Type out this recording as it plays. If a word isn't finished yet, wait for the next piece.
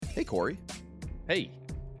Hey, Corey. Hey,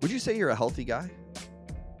 Would you say you're a healthy guy?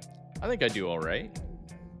 I think I do all right.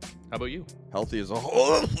 How about you? Healthy as a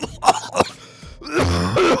whole.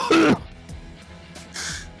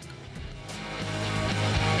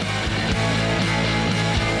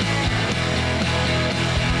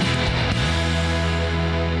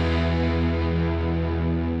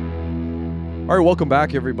 All right, welcome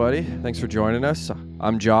back, everybody. Thanks for joining us.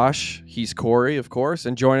 I'm Josh. He's Corey, of course.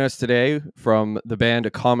 And joining us today from the band A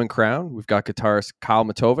Common Crown, we've got guitarist Kyle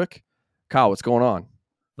Matovcik. Kyle, what's going on?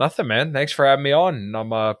 Nothing, man. Thanks for having me on.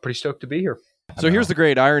 I'm pretty stoked to be here. So here's the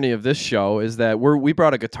great irony of this show is that we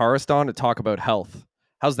brought a guitarist on to talk about health.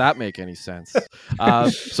 How's that make any sense?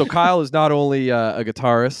 So Kyle is not only a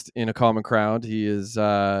guitarist in A Common Crown, he is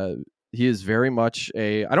very much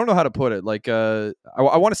I don't know how to put it. Like I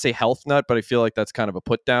want to say health nut, but I feel like that's kind of a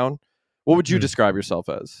put down. What would you describe yourself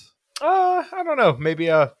as? I don't know.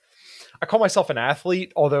 Maybe I call myself an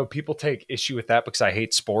athlete, although people take issue with that because I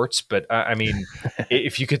hate sports. But I mean,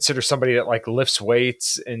 if you consider somebody that like lifts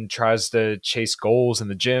weights and tries to chase goals in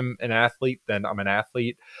the gym an athlete, then I'm an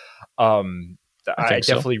athlete. I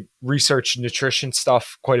definitely research nutrition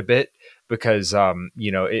stuff quite a bit because,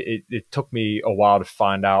 it took me a while to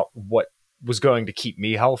find out what was going to keep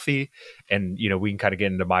me healthy. And, we can kind of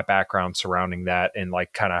get into my background surrounding that and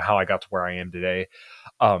like kind of how I got to where I am today.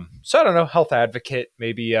 So I don't know, health advocate,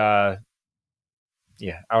 maybe, I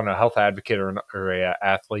don't know, health advocate or a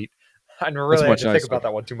athlete. I never really had to think about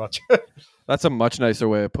that one too much. That's a much nicer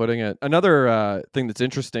way of putting it. Another thing that's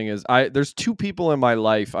interesting is there's two people in my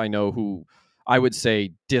life I know who I would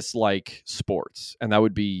say dislike sports, and that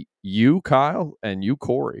would be you, Kyle, and you,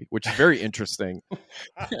 Corey, which is very interesting.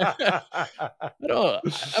 I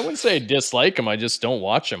wouldn't say I dislike them. I just don't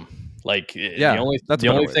watch them. Like the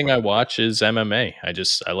only thing I watch is MMA.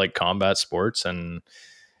 I like combat sports and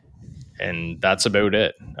that's about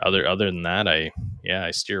it. Other than that,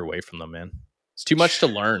 I steer away from them, man. It's too much to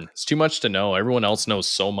learn. It's too much to know. Everyone else knows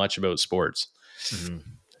so much about sports. Mm-hmm.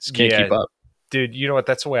 Just can't keep up. Dude, you know what?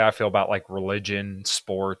 That's the way I feel about like religion,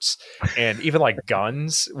 sports, and even like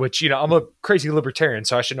guns, which, I'm a crazy libertarian,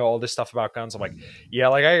 so I should know all this stuff about guns. I'm like, yeah,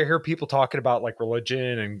 like I hear people talking about like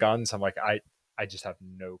religion and guns. I'm like, I just have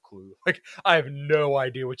no clue. Like, I have no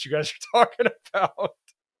idea what you guys are talking about.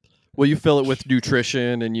 Well, you fill it with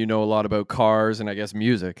nutrition and you know a lot about cars and I guess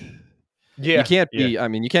music. Yeah. You can't be, I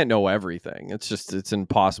mean, you can't know everything. It's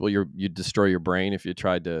impossible. You'd destroy your brain if you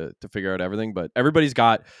tried to figure out everything, but everybody's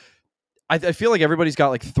got, I feel like everybody's got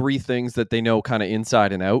like three things that they know kind of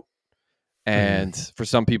inside and out. And for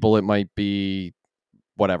some people, it might be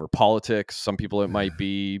whatever, politics. Some people, it might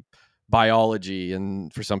be biology.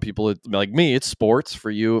 And for some people, like me, it's sports. For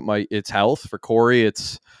you, it's health. For Corey,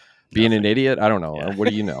 it's being an idiot. I don't know. Yeah. What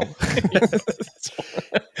do you know?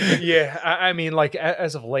 Yeah. I mean, like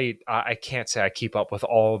as of late, I can't say I keep up with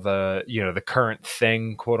all the, the current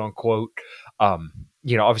thing, quote unquote.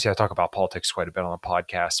 Obviously I talk about politics quite a bit on the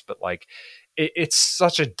podcast, but like it's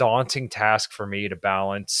such a daunting task for me to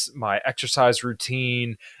balance my exercise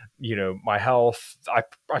routine, my health.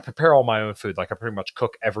 I prepare all my own food. Like I pretty much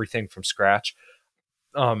cook everything from scratch.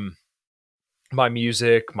 My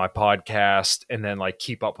music, my podcast, and then like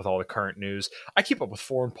keep up with all the current news. I keep up with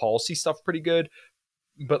foreign policy stuff pretty good,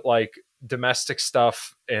 but like domestic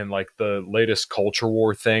stuff and like the latest culture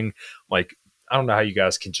war thing, like I don't know how you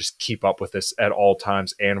guys can just keep up with this at all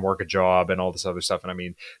times and work a job and all this other stuff. And I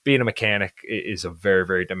mean, being a mechanic is a very,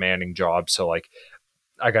 very demanding job. So like,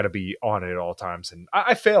 I got to be on it at all times. And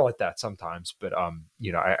I fail at that sometimes, but,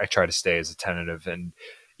 I try to stay as attentive and,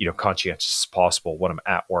 conscientious as possible when I'm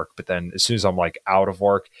at work. But then as soon as I'm like out of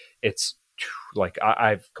work, it's like,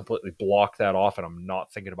 I've completely blocked that off and I'm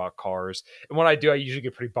not thinking about cars. And when I do, I usually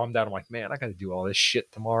get pretty bummed out. I'm like, man, I got to do all this shit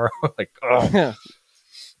tomorrow. Like, oh.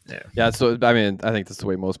 Yeah. So I mean, I think that's the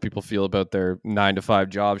way most people feel about their 9-to-5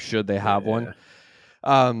 job, should they have one.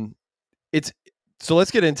 So let's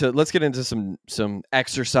get into some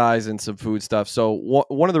exercise and some food stuff. So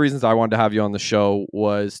one of the reasons I wanted to have you on the show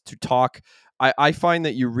was to talk. I find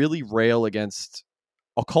that you really rail against,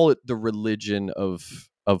 I'll call it the religion of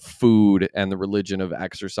food and the religion of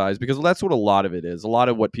exercise, because that's what a lot of it is. A lot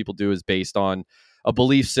of what people do is based on a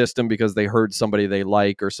belief system because they heard somebody they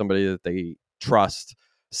like or somebody that they trust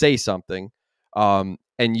say something, and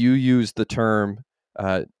you use the term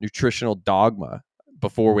nutritional dogma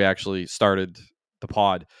before we actually started the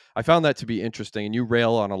pod. I found that to be interesting, and you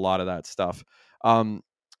rail on a lot of that stuff.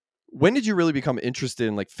 When did you really become interested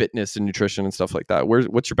in like fitness and nutrition and stuff like that?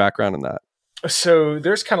 What's your background in that? So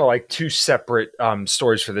there's kind of like two separate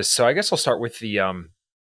stories for this. So I guess I'll start with the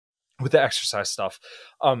with the exercise stuff.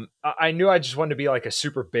 I knew I just wanted to be like a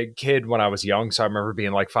super big kid when I was young. So I remember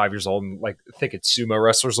being like 5 years old and like thinking sumo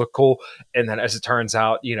wrestlers look cool. And then as it turns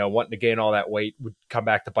out, wanting to gain all that weight would come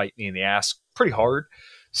back to bite me in the ass pretty hard.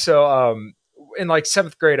 So, in like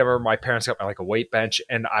 7th grade, I remember my parents got me like a weight bench,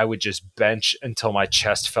 and I would just bench until my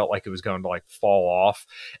chest felt like it was going to like fall off.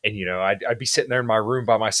 And, I'd be sitting there in my room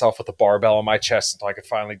by myself with a barbell on my chest until I could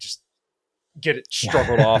finally just get it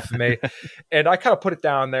struggled off of me. And I kind of put it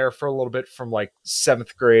down there for a little bit from like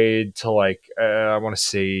 7th grade to like, I want to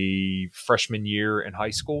say freshman year in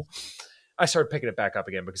high school. I started picking it back up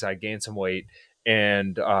again because I gained some weight.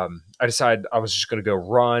 And I decided I was just going to go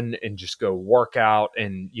run and just go work out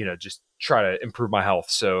and, just try to improve my health.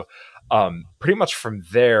 So pretty much from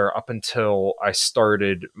there up until I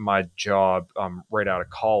started my job right out of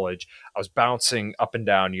college, I was bouncing up and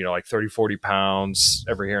down, like 30, 40 pounds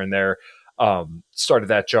every here and there. Started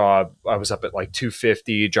that job. I was up at like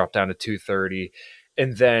 250, dropped down to 230.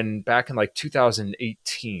 And then back in like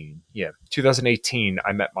 2018,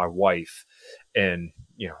 I met my wife and,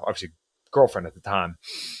 obviously girlfriend at the time.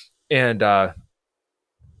 And,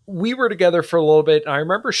 we were together for a little bit. And I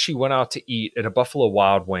remember she went out to eat at a Buffalo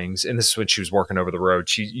Wild Wings. And this is when she was working over the road.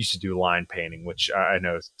 She used to do line painting, which I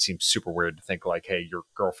know seems super weird to think like, hey, your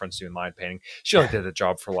girlfriend's doing line painting. She only did the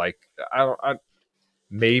job for like,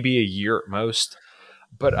 maybe a year at most.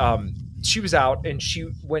 But she was out and she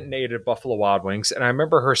went and ate at Buffalo Wild Wings. And I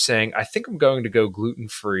remember her saying, I think I'm going to go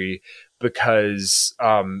gluten-free because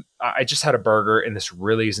I just had a burger and this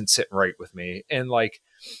really isn't sitting right with me. And like,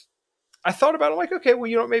 I thought about it like, okay,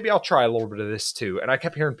 well, maybe I'll try a little bit of this too. And I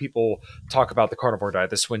kept hearing people talk about the carnivore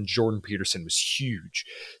diet. This is when Jordan Peterson was huge.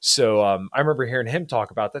 So I remember hearing him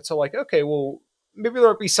talk about that. So like, okay, well, maybe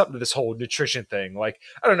there'll be something to this whole nutrition thing. Like,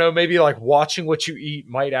 I don't know, maybe like watching what you eat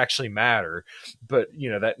might actually matter, but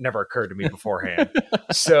that never occurred to me beforehand.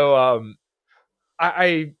 So,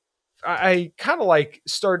 I kind of like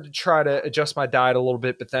started to try to adjust my diet a little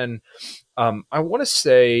bit, but then, I want to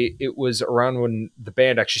say it was around when the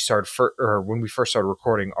band actually started or when we first started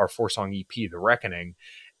recording our 4-song EP, The Reckoning.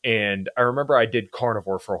 And I remember I did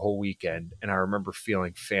carnivore for a whole weekend and I remember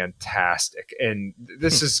feeling fantastic. And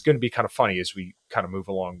this is going to be kind of funny as we kind of move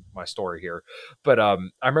along my story here. But I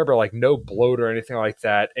remember like no bloat or anything like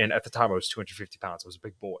that. And at the time I was 250 pounds. I was a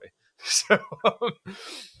big boy. So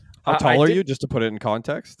how tall are you, just to put it in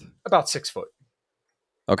context? About 6 foot.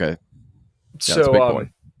 Okay. Yeah, so, big boy.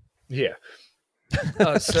 Yeah.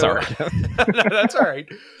 Sorry. No, that's all right.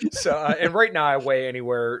 So, and right now I weigh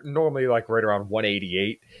anywhere normally like right around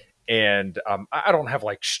 188. And I don't have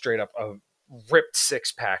like straight up a ripped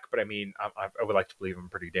 6-pack, but I mean, I would like to believe I'm in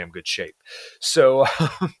pretty damn good shape. So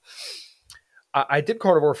I did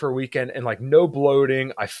carnivore for a weekend and like no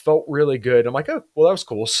bloating. I felt really good. I'm like, oh, well, that was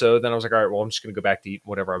cool. So then I was like, all right, well, I'm just going to go back to eat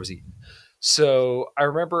whatever I was eating. So I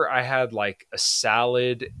remember I had like a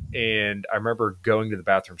salad and I remember going to the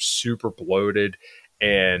bathroom super bloated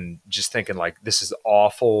and just thinking like, this is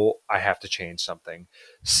awful. I have to change something.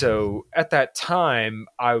 So at that time,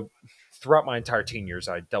 throughout my entire teen years,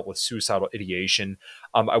 I dealt with suicidal ideation.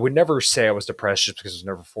 I would never say I was depressed just because I was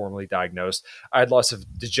never formally diagnosed. I had lots of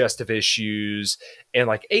digestive issues and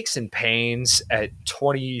like aches and pains at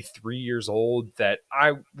 23 years old that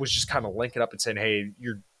I was just kind of linking up and saying, hey,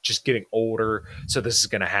 you're just getting older, so this is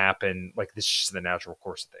going to happen. Like, this is just the natural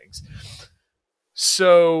course of things.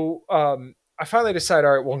 So I finally decided,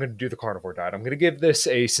 all right, well, I'm going to do the carnivore diet. I'm going to give this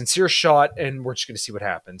a sincere shot, and we're just going to see what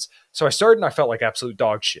happens. So I started, and I felt like absolute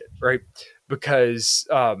dog shit, right? Because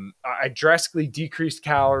I drastically decreased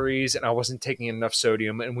calories, and I wasn't taking enough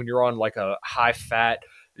sodium. And when you're on like a high-fat,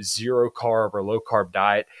 zero-carb or low-carb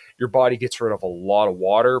diet, your body gets rid of a lot of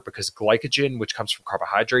water because glycogen, which comes from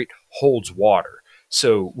carbohydrate, holds water.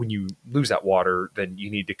 So when you lose that water, then you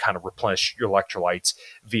need to kind of replenish your electrolytes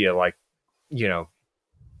via like,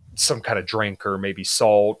 some kind of drink or maybe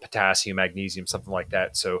salt, potassium, magnesium, something like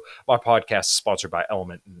that. So my podcast is sponsored by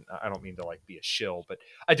Element, and I don't mean to like be a shill, but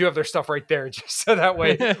I do have their stuff right there just so that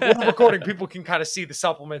way when we're recording, people can kind of see the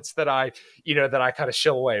supplements that I kind of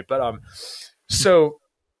shill away. But so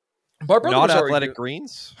my brother not was Athletic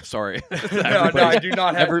Greens. Sorry, no, I do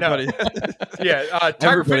not have everybody. No. Yeah,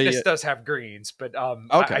 Tiger Fitness does have greens, but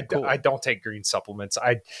okay, cool. I don't take green supplements.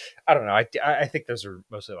 I don't know. I think those are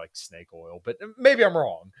mostly like snake oil, but maybe I'm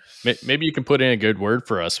wrong. Maybe you can put in a good word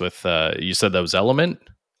for us with. You said that was Element.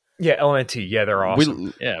 Yeah, LNT. Yeah, they're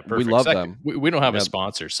awesome. Perfect. We love them. We don't have a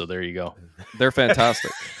sponsor, so there you go. They're fantastic.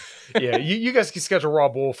 Yeah, you guys can schedule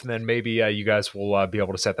Rob Wolf, and then maybe you guys will be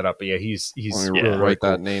able to set that up. But yeah, he's write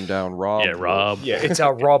that name down, Rob. Yeah, Rob. Yeah, it's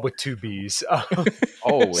Rob with 2 B's.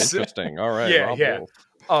 Oh, interesting. All right, Yeah, Rob yeah.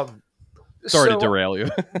 Wolf. Sorry to derail you.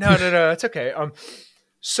 No, it's okay.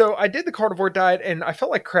 So I did the carnivore diet and I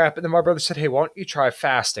felt like crap. And then my brother said, "Hey, why don't you try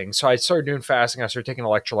fasting?" So I started doing fasting. I started taking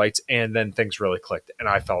electrolytes, and then things really clicked, and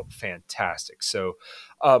I felt fantastic. So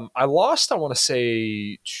I lost, I want to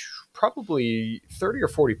say, probably 30 or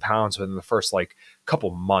 40 pounds within the first like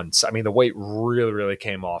couple months. I mean, the weight really, really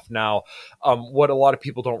came off. Now, what a lot of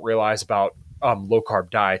people don't realize about low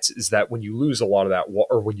carb diets is that when you lose a lot of that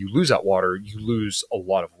or when you lose that water, you lose a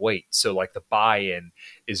lot of weight. So like the buy-in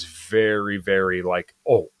is very, very like,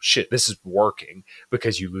 oh shit, this is working,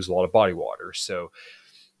 because you lose a lot of body water. So,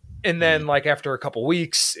 and then like after a couple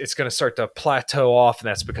weeks, it's going to start to plateau off. And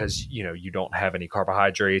that's because, you don't have any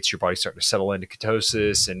carbohydrates. Your body's starting to settle into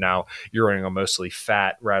ketosis. And now you're running on mostly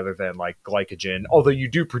fat rather than like glycogen. Although you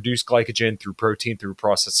do produce glycogen through protein through a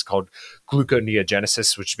process called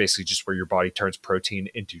gluconeogenesis, which is basically just where your body turns protein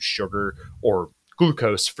into sugar or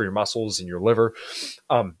glucose for your muscles and your liver.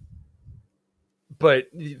 But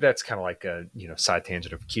that's kind of like a side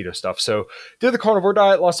tangent of keto stuff. So did the carnivore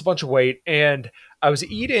diet, lost a bunch of weight, and I was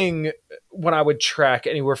eating, when I would track,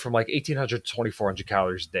 anywhere from like 1,800 to 2,400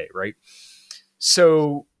 calories a day, right?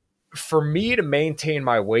 So for me to maintain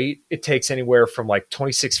my weight, it takes anywhere from like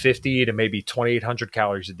 2,650 to maybe 2,800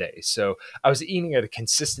 calories a day. So I was eating at a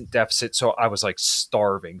consistent deficit, so I was like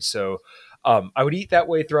starving. So I would eat that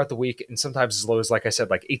way throughout the week, and sometimes as low as, like I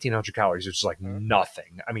said, like 1,800 calories, which is like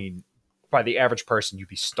nothing. I mean, by the average person, you'd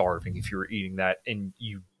be starving if you were eating that and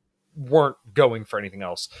you weren't going for anything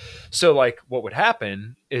else. So like what would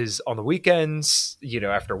happen is on the weekends,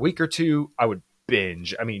 after a week or two, I would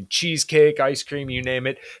binge. I mean, cheesecake, ice cream, you name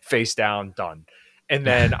it, face down, done. And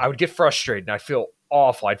then I would get frustrated and I'd feel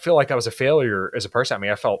awful. I'd feel like I was a failure as a person. I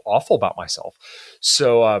mean, I felt awful about myself.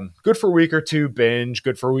 So good for a week or two, binge,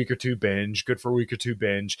 good for a week or two, binge, good for a week or two,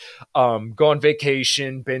 binge. Go on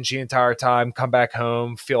vacation, binge the entire time, come back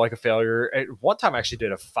home, feel like a failure. At one time I actually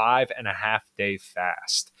did a 5.5 day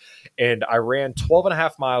fast, and I ran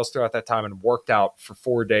 12.5 miles throughout that time and worked out for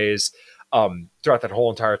 4 days. Throughout that whole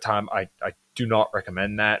entire time, I do not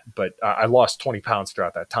recommend that, but I lost 20 pounds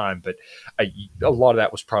throughout that time. But a lot of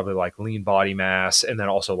that was probably like lean body mass, and then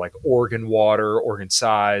also like organ water, organ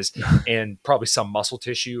size, and probably some muscle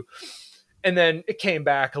tissue. And then it came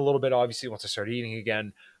back a little bit, obviously, once I started eating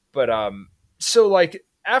again. But so like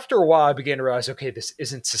after a while, I began to realize, okay, this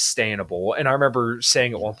isn't sustainable. And I remember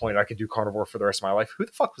saying at one point I could do carnivore for the rest of my life. Who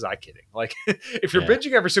the fuck was I kidding? Like, if you're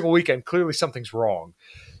binging every single weekend, clearly something's wrong.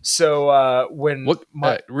 So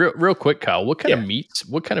real quick, Kyle, what kind of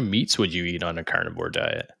meats would you eat on a carnivore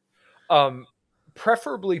diet?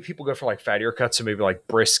 Preferably people go for like fattier cuts, so maybe like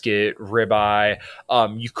brisket, ribeye.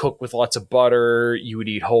 You cook with lots of butter. You would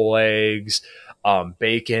eat whole eggs,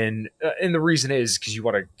 bacon, and the reason is because you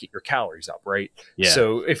want to get your calories up, right? Yeah.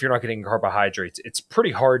 So if you're not getting carbohydrates, it's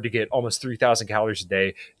pretty hard to get almost 3,000 calories a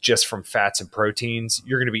day just from fats and proteins.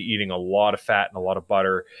 You're going to be eating a lot of fat and a lot of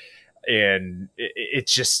butter. And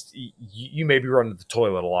it's just, you may be running the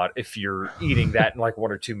toilet a lot if you're eating that in like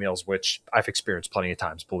 1 or 2 meals, which I've experienced plenty of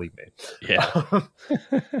times, believe me. Yeah.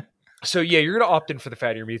 So yeah, you're going to opt in for the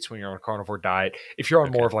fattier meats when you're on a carnivore diet. If you're on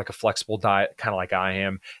more of like a flexible diet, kind of like I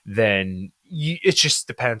am, then it just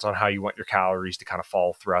depends on how you want your calories to kind of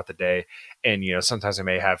fall throughout the day. And, sometimes I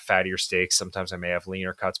may have fattier steaks, sometimes I may have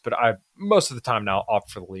leaner cuts, but I most of the time now opt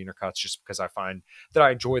for the leaner cuts just because I find that I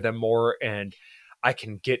enjoy them more, and I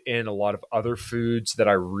can get in a lot of other foods that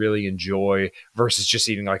I really enjoy versus just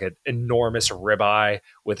eating like an enormous ribeye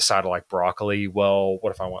with a side of like broccoli. Well,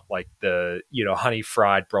 what if I want like the, honey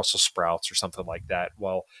fried Brussels sprouts or something like that?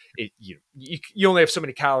 Well, you only have so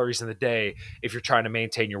many calories in the day if you're trying to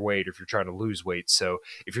maintain your weight or if you're trying to lose weight. So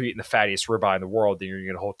if you're eating the fattiest ribeye in the world, then you're going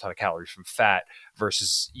to get a whole ton of calories from fat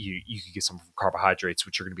versus you could get some carbohydrates,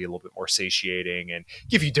 which are going to be a little bit more satiating and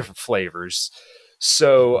give you different flavors.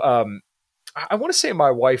 So, I want to say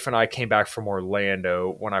my wife and I came back from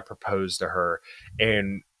Orlando when I proposed to her,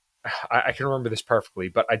 and I can remember this perfectly,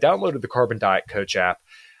 but I downloaded the Carbon Diet Coach app,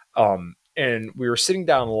 and we were sitting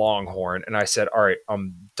down in Longhorn, and I said, all right,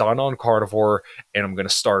 I'm done on carnivore, and I'm going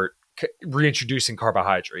to start reintroducing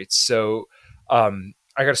carbohydrates. So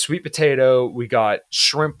I got a sweet potato. We got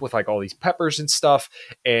shrimp with like all these peppers and stuff.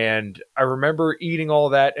 And I remember eating all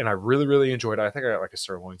that, and I really, really enjoyed it. I think I got like a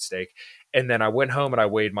sirloin steak. And then I went home and I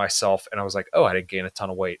weighed myself, and I was like, oh, I didn't gain a ton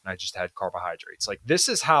of weight, and I just had carbohydrates. Like, this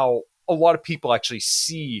is how a lot of people actually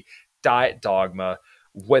see diet dogma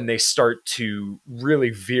when they start to really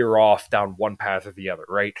veer off down one path or the other,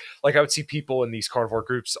 right? Like I would see people in these carnivore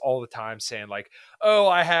groups all the time saying like, oh,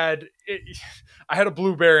 I had a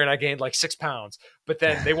blueberry and I gained like 6 pounds. But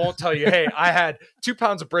then they won't tell you, hey, I had 2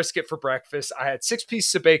 pounds of brisket for breakfast. I had 6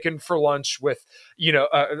 pieces of bacon for lunch with,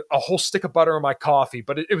 a whole stick of butter in my coffee.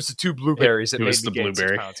 But it was the 2 blueberries that made me gain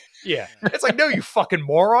 6 pounds. Yeah. It's like, no, you fucking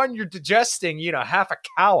moron. You're digesting, half a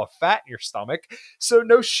cow of fat in your stomach. So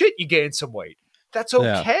no shit, you gain some weight. That's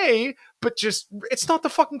okay, but just it's not the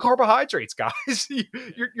fucking carbohydrates, guys.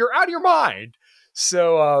 You're out of your mind.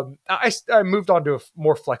 So I moved on to a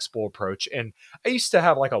more flexible approach, and I used to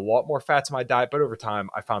have like a lot more fats in my diet, but over time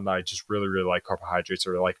I found that I just really, really like carbohydrates,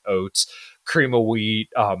 or like oats, cream of wheat,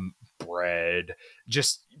 bread,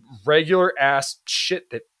 just regular ass shit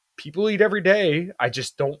that people eat every day. I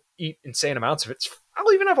just don't eat insane amounts of it.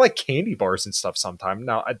 I'll even have like candy bars and stuff sometime.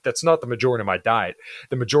 Now, that's not the majority of my diet.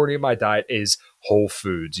 The majority of my diet is whole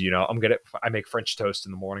foods. I make French toast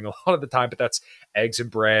in the morning a lot of the time, but that's eggs and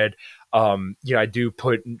bread. I do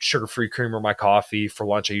put sugar-free creamer in my coffee. For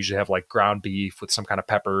lunch, I usually have like ground beef with some kind of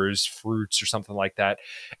peppers, fruits, or something like that.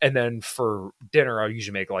 And then for dinner, I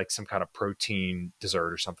usually make like some kind of protein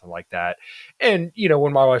dessert or something like that. And,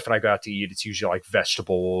 when my wife and I go out to eat, it's usually like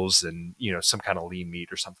vegetables and, some kind of lean meat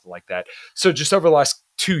or something like that. So just over the last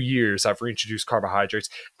 2 years, I've reintroduced carbohydrates,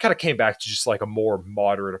 kind of came back to just like a more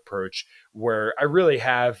moderate approach where I really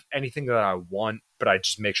have anything that I want, but I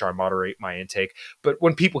just make sure I moderate my intake. But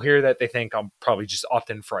when people hear that, they think I'm probably just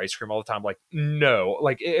opting for ice cream all the time. Like, no,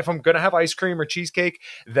 like if I'm going to have ice cream or cheesecake,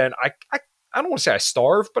 then I don't want to say I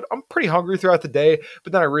starve, but I'm pretty hungry throughout the day.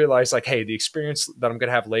 But then I realize like, hey, the experience that I'm going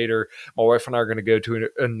to have later, my wife and I are going to go to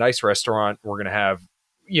a nice restaurant. We're going to have,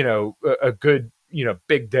 a good,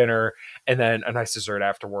 big dinner and then a nice dessert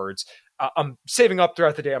afterwards. I'm saving up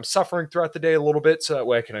throughout the day. I'm suffering throughout the day a little bit so that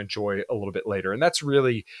way I can enjoy a little bit later. And that's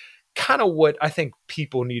really kind of what I think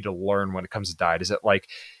people need to learn when it comes to diet, is that like,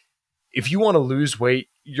 if you want to lose weight,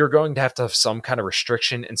 you're going to have some kind of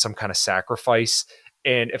restriction and some kind of sacrifice.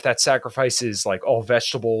 And if that sacrifice is like all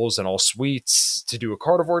vegetables and all sweets to do a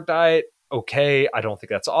carnivore diet, okay, I don't think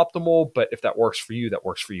that's optimal, but if that works for you, that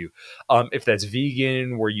works for you. If that's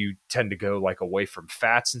vegan, where you tend to go like away from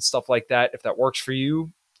fats and stuff like that, if that works for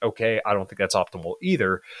you, okay, I don't think that's optimal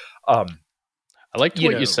either. I liked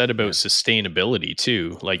what you said about sustainability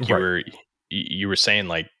too. Like you were saying,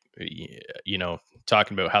 like,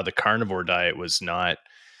 talking about how the carnivore diet was not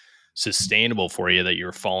sustainable for you, that you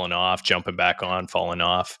were falling off, jumping back on, falling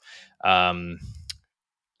off.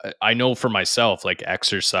 I know for myself, like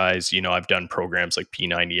exercise, I've done programs like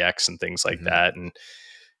P90X and things like that. And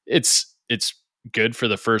it's good for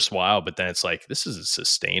the first while, but then it's like, this isn't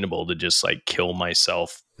sustainable to just like kill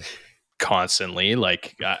myself constantly.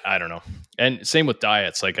 Like, I don't know. And same with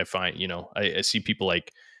diets. Like I find, I see people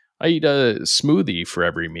like, I eat a smoothie for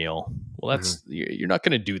every meal. Well, that's you're not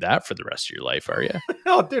going to do that for the rest of your life, are you?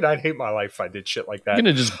 Oh, dude, I'd hate my life if I did shit like that. You're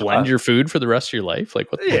going to just blend your food for the rest of your life?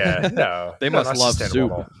 Like, what? No. They must love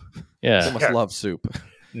soup. Yeah. They must love soup.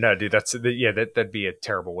 No, dude, that'd be a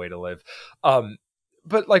terrible way to live.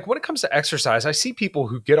 But like when it comes to exercise, I see people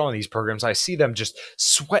who get on these programs, I see them just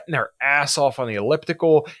sweating their ass off on the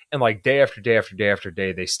elliptical, and like day after day after day after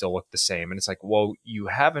day, they still look the same. And it's like, well, you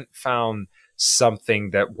haven't found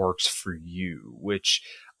something that works for you, which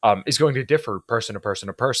is going to differ person to person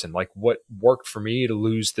to person. Like what worked for me to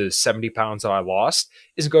lose the 70 pounds that I lost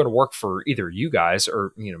isn't going to work for either you guys,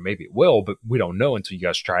 or, maybe it will, but we don't know until you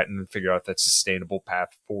guys try it and figure out that's a sustainable path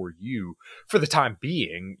for you for the time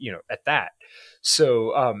being, at that.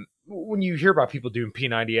 So, when you hear about people doing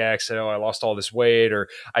P90X, I lost all this weight, or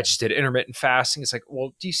I just did intermittent fasting. It's like,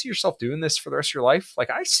 well, do you see yourself doing this for the rest of your life? Like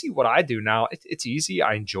I see what I do now. It's easy.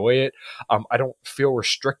 I enjoy it. I don't feel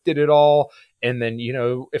restricted at all. And then,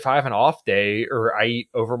 if I have an off day or I eat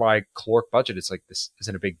over my caloric budget, it's like, this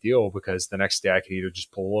isn't a big deal, because the next day I could either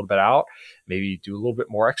just pull a little bit out, maybe do a little bit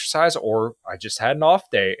more exercise, or I just had an off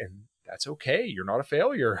day, and that's okay. You're not a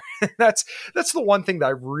failure. That's the one thing that I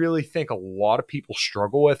really think a lot of people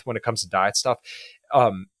struggle with when it comes to diet stuff,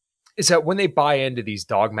 is that when they buy into these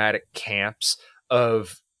dogmatic camps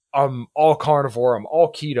of I'm all carnivore, I'm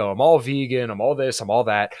all keto, I'm all vegan, I'm all this, I'm all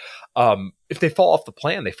that. If they fall off the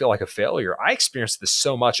plan, they feel like a failure. I experienced this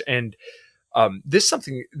so much. And this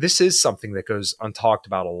is something that goes untalked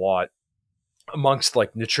about a lot amongst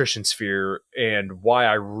like nutrition sphere, and why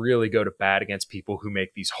I really go to bat against people who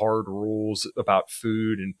make these hard rules about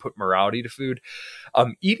food and put morality to food.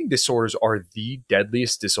 Eating disorders are the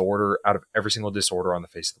deadliest disorder out of every single disorder on the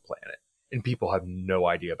face of the planet. And people have no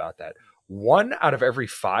idea about that. 1 out of every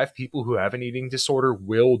 5 people who have an eating disorder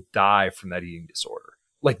will die from that eating disorder.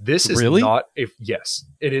 Like this is really not if yes,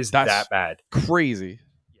 it is that bad. Crazy.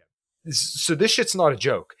 So this shit's not a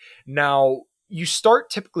joke. Now, you start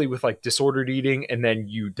typically with like disordered eating and then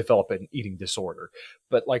you develop an eating disorder.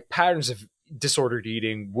 But like patterns of disordered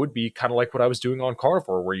eating would be kind of like what I was doing on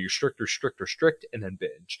carnivore, where you strict and then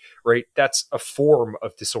binge, right? That's a form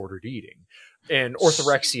of disordered eating. And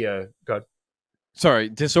orthorexia, good. Sorry,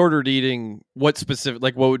 disordered eating, what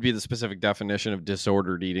would be the specific definition of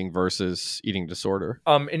disordered eating versus eating disorder?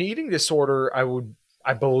 An eating disorder,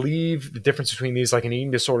 I believe the difference between these, like an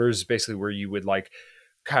eating disorder is basically where you would like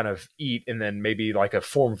kind of eat and then maybe like a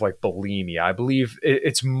form of like bulimia. I believe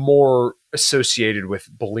it's more associated with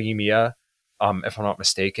bulimia. If I'm not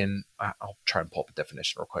mistaken, I'll try and pull up a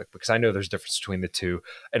definition real quick because I know there's a difference between the two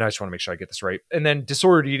and I just want to make sure I get this right. And then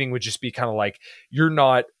disordered eating would just be kind of like you're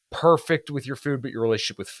not perfect with your food, but your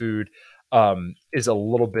relationship with food is a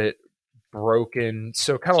little bit broken.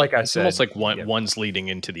 So kind of like I said, almost like one's leading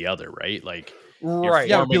into the other, right? Like, right.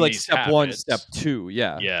 Yeah, it would be like step habits. 1, step 2.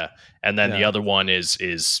 Yeah. Yeah. And then the other one is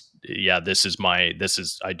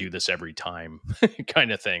I do this every time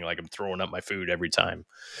kind of thing. Like I'm throwing up my food every time.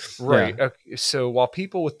 Right. Yeah. Okay. So while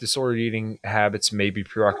people with disordered eating habits may be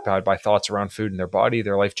preoccupied by thoughts around food in their body,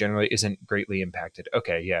 their life generally isn't greatly impacted.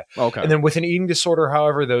 Okay. Yeah. Okay. And then with an eating disorder,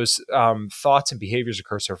 however, those thoughts and behaviors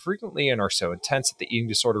occur so frequently and are so intense that the eating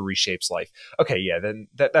disorder reshapes life. Okay. Yeah. Then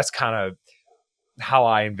that's kind of how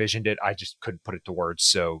I envisioned it. I just couldn't put it to words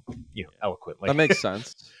so eloquently. That makes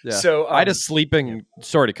sense. Yeah. So I had a sleeping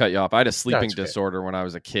sorry to cut you off. I had a sleeping disorder when I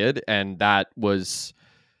was a kid, and that was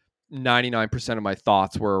 99% of my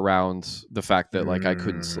thoughts were around the fact that like I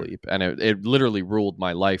couldn't sleep, and it literally ruled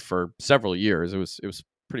my life for several years. It was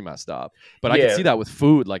pretty messed up. But I could see that with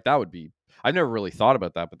food. Like that would be, I've never really thought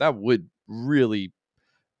about that, but that would really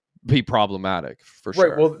be problematic for sure.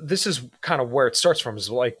 Right. Well, this is kind of where it starts from,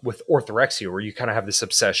 is like with orthorexia, where you kind of have this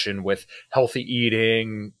obsession with healthy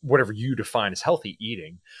eating, whatever you define as healthy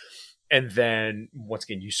eating. And then once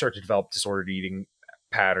again, you start to develop disordered eating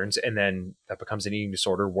patterns. And then that becomes an eating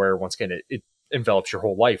disorder where once again, it envelops your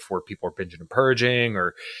whole life, where people are binging and purging,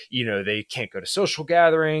 or, they can't go to social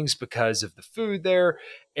gatherings because of the food there.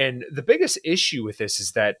 And the biggest issue with this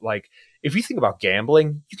is that, like, if you think about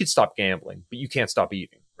gambling, you can stop gambling, but you can't stop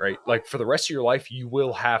eating, right? Like for the rest of your life, you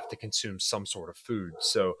will have to consume some sort of food.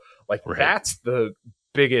 So like that's the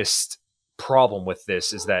biggest problem with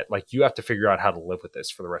this, is that like you have to figure out how to live with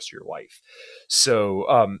this for the rest of your life.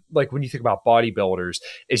 So like when you think about bodybuilders,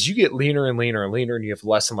 as you get leaner and leaner and leaner and you have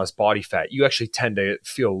less and less body fat, you actually tend to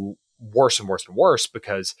feel worse and worse and worse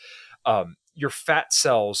because your fat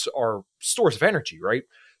cells are stores of energy, right?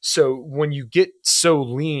 So when you get so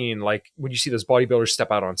lean, like when you see those bodybuilders step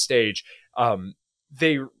out on stage,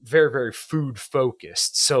 they're very, very food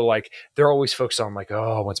focused. So like they're always focused on like,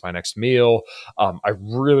 oh, when's my next meal? I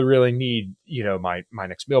really, really need, my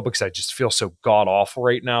next meal because I just feel so god awful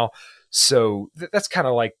right now. So that's kind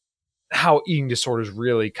of like how eating disorders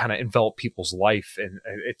really kind of envelop people's life. And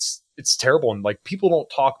it's terrible. And like people don't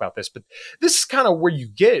talk about this, but this is kind of where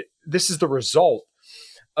this is the result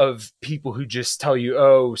of people who just tell you,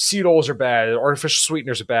 oh, seed oils are bad, artificial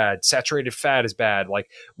sweeteners are bad, saturated fat is bad. Like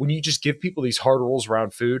when you just give people these hard rules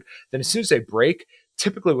around food, then as soon as they break,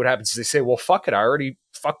 typically what happens is they say, well, fuck it, I already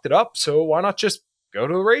fucked it up, so why not just go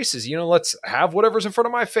to the races? Let's have whatever's in front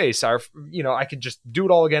of my face. I can just do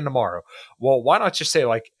it all again tomorrow. Well, why not just say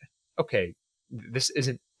like, okay, this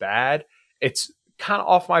isn't bad. It's kind of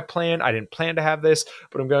off my plan. I didn't plan to have this,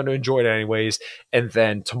 but I'm going to enjoy it anyways. And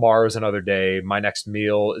then tomorrow's another day. My next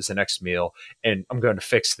meal is the next meal, and I'm going to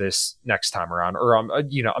fix this next time around. Or I'm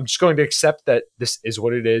just going to accept that this is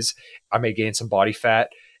what it is. I may gain some body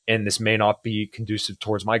fat, and this may not be conducive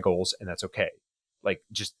towards my goals, and that's okay. Like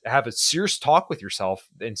just have a serious talk with yourself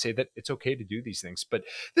and say that it's okay to do these things. But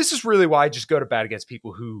this is really why I just go to bat against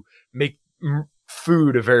people who make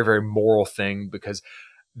food a very, very moral thing, because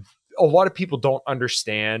a lot of people don't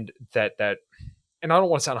understand that, and I don't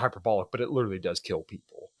want to sound hyperbolic, but it literally does kill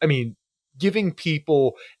people. I mean, giving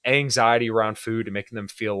people anxiety around food and making them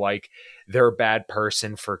feel like they're a bad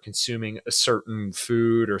person for consuming a certain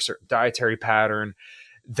food or a certain dietary pattern,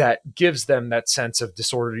 that gives them that sense of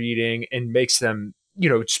disordered eating and makes them,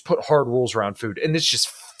 just put hard rules around food. And this just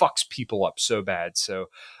fucks people up so bad. So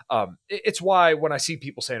it's why when I see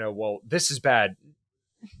people saying, oh, well, this is bad.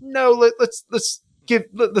 No, let's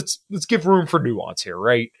give room for nuance here,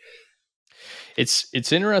 right?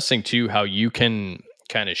 It's interesting too how you can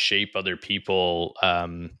kind of shape other people.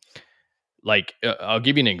 Like I'll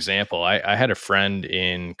give you an example. I had a friend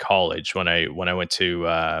in college when I went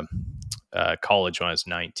to college when I was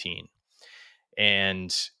 19,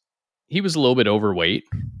 and he was a little bit overweight,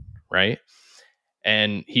 right?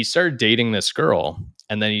 And he started dating this girl,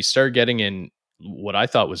 and then he started getting in what I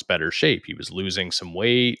thought was better shape. He was losing some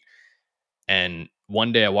weight. And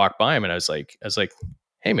one day I walked by him and I was like,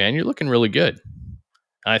 hey man, you're looking really good.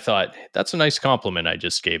 And I thought, that's a nice compliment I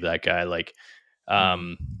just gave that guy. Like,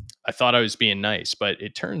 I thought I was being nice, but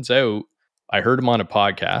it turns out I heard him on a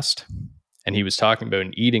podcast and he was talking about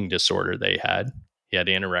an eating disorder they had. He had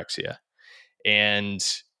anorexia. And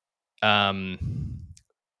I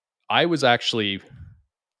was actually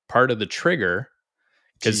part of the trigger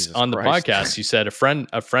because on the podcast, he said a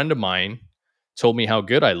friend of mine told me how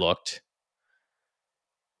good I looked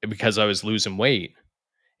because I was losing weight.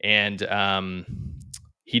 And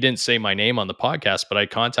he didn't say my name on the podcast, but I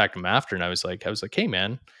contacted him after and I was like, hey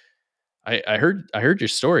man, I heard your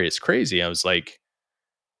story. It's crazy. I was like,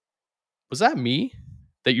 was that me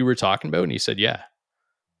that you were talking about? And he said, yeah.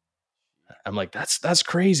 I'm like, that's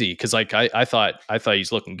crazy. Cause like, I thought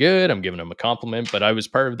he's looking good. I'm giving him a compliment, but I was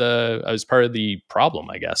part of the problem,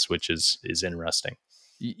 I guess, which is interesting.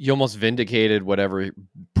 You almost vindicated whatever,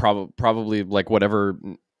 probably like whatever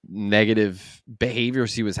negative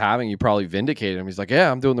behaviors he was having. You probably vindicated him. He's like,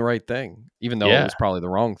 yeah, I'm doing the right thing, even though it was probably the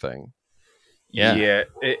wrong thing. Yeah.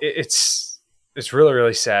 It's really,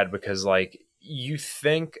 really sad because like you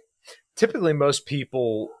think typically most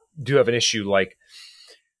people do have an issue. Like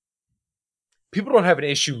people don't have an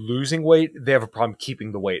issue losing weight. They have a problem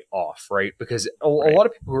keeping the weight off, right? Because a lot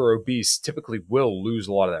of people who are obese typically will lose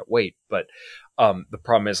a lot of that weight. But the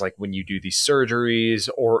problem is like when you do these surgeries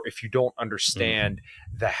or if you don't understand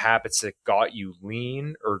the habits that got you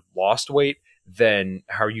lean or lost weight, then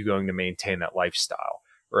how are you going to maintain that lifestyle,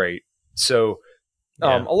 right? So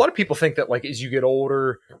a lot of people think that like as you get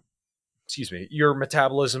older, your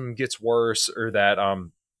metabolism gets worse or that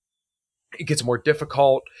it gets more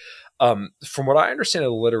difficult. From what I understand of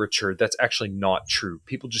the literature, that's actually not true.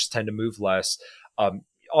 People just tend to move less.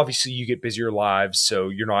 Obviously, you get busier lives, so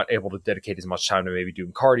you're not able to dedicate as much time to maybe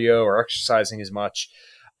doing cardio or exercising as much.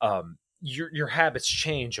 Your habits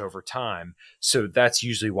change over time, so that's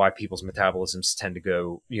usually why people's metabolisms tend to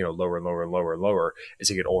go, lower and lower and lower and lower as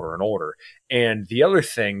they get older and older. And the other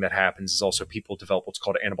thing that happens is also people develop what's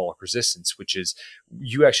called anabolic resistance, which is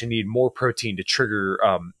you actually need more protein to trigger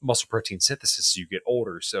muscle protein synthesis as you get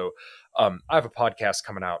older. So I have a podcast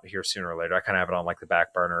coming out here sooner or later. I kind of have it on like the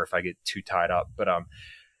back burner if I get too tied up, but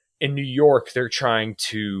in New York, they're trying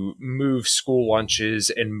to move school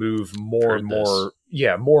lunches and move more and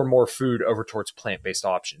more food over towards plant-based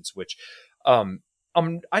options, which I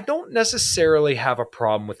don't necessarily have a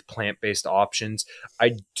problem with plant-based options.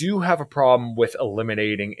 I do have a problem with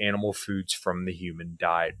eliminating animal foods from the human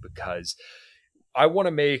diet because I want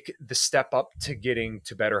to make the step up to getting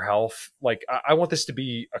to better health. Like I want this to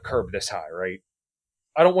be a curve this high, right?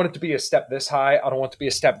 I don't want it to be a step this high. I don't want it to be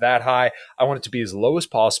a step that high. I want it to be as low as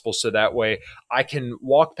possible so that way I can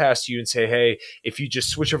walk past you and say, hey, if you just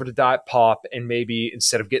switch over to Diet Pop and maybe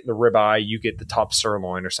instead of getting the ribeye, you get the top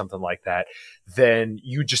sirloin or something like that, then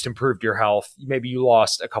you just improved your health. Maybe you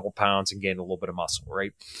lost a couple pounds and gained a little bit of muscle,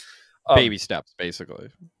 right? Baby steps, basically.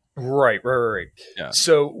 Right. Yeah.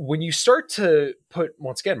 So when you start to put,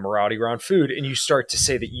 once again, morality around food and you start to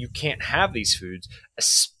say that you can't have these foods,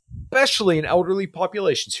 especially in elderly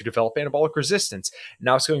populations who develop anabolic resistance,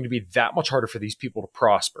 now it's going to be that much harder for these people to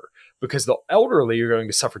prosper because the elderly are going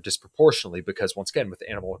to suffer disproportionately because, once again, with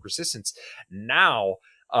anabolic resistance, now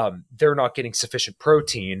they're not getting sufficient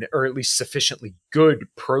protein or at least sufficiently good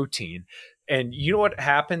protein. And you know what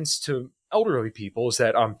happens to elderly people is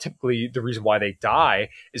that typically the reason why they die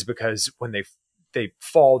is because when they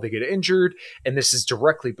fall, they get injured. And this is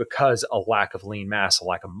directly because a lack of lean mass, a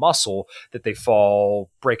lack of muscle, that they fall,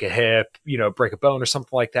 break a hip, break a bone or something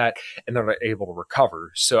like that, and they're not able to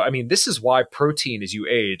recover. So, I mean, this is why protein as you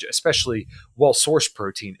age, especially well-sourced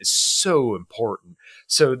protein, is so important.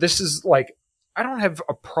 So this is like, I don't have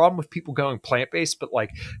a problem with people going plant-based, but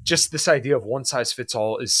like just this idea of one size fits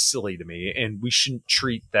all is silly to me. And we shouldn't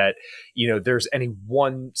treat that, there's any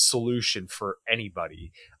one solution for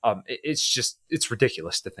anybody. It's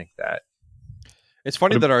ridiculous to think that. It's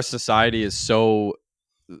funny that our society is so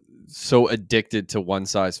addicted to one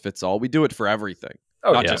size fits all. We do it for everything,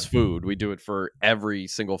 not just food. We do it for every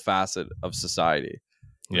single facet of society.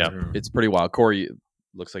 Yeah. It's pretty wild. Corey,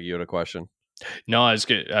 looks like you had a question. No, I was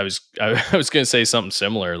gonna say something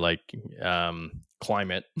similar, like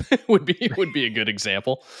climate would be a good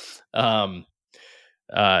example.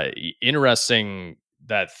 Interesting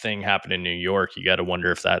that thing happened in New York. You got to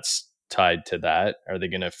wonder if that's tied to that. Are they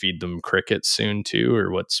going to feed them crickets soon too,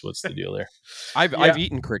 or what's the deal there? I've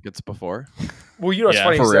eaten crickets before. Well, what's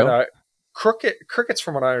funny is that crickets,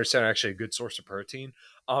 from what I understand, are actually a good source of protein.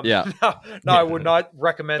 Yeah. No, I would not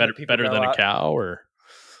recommend that people better than a cow, or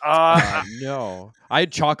no. I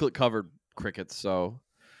had chocolate covered crickets, so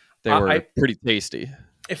they were pretty tasty.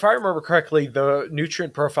 If I remember correctly, the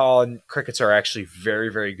nutrient profile on crickets are actually very,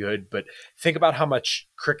 very good. But think about how much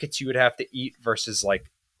crickets you would have to eat versus like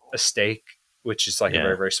a steak, which is like a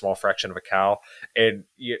very, very small fraction of a cow. And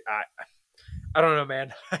I don't know,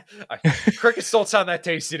 man. Crickets don't sound that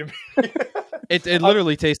tasty to me. It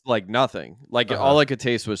literally tasted like nothing. Like all I could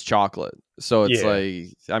taste was chocolate. So it's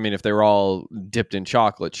like, I mean, if they were all dipped in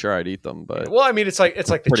chocolate, sure, I'd eat them. But well, I mean, it's like the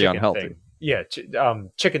pretty chicken unhealthy thing. Yeah,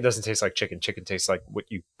 chicken doesn't taste like chicken. Chicken tastes like what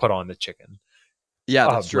you put on the chicken. Yeah,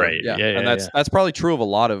 that's true. Right. Yeah. And that's probably true of a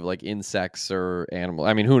lot of like insects or animals.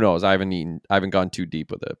 I mean, who knows? I haven't gone too deep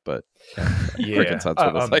with it, but crickets, that's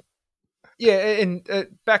what it's like. Yeah, and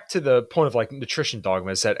back to the point of like nutrition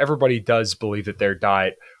dogma is that everybody does believe that their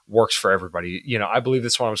diet works for everybody. You know, I believe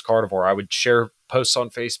this when I was carnivore. I would share posts on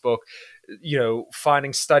Facebook, you know,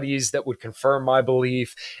 finding studies that would confirm my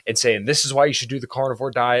belief and saying this is why you should do the carnivore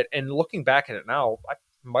diet. And looking back at it now, I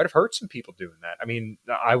might have hurt some people doing that. I mean,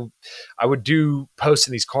 I would do posts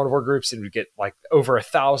in these carnivore groups and would get like over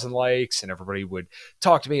 1,000 likes, and everybody would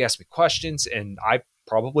talk to me, ask me questions, and I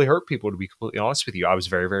probably hurt people, to be completely honest with you. I was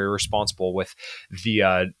very, very responsible with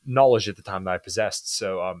the knowledge at the time that I possessed.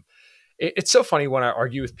 So it's so funny when I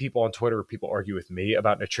argue with people on Twitter, or people argue with me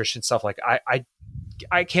about nutrition stuff. Like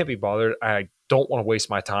I can't be bothered. I don't want to waste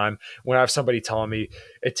my time when I have somebody telling me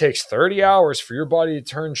it takes 30 hours for your body to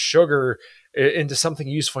turn sugar into something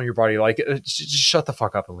useful in your body. Like, just shut the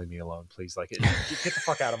fuck up and leave me alone, please. Like, get the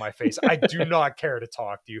fuck out of my face. I do not care to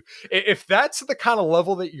talk to you. If that's the kind of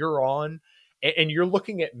level that you're on, and you're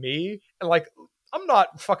looking at me and like, I'm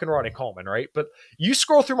not fucking Ronnie Coleman, right? But you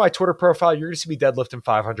scroll through my Twitter profile, you're going to see me deadlifting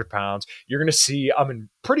 500 pounds. You're going to see I'm in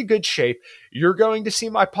pretty good shape. You're going to see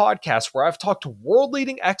my podcast where I've talked to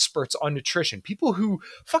world-leading experts on nutrition, people who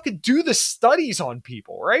fucking do the studies on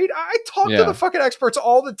people, right? I talk to the fucking experts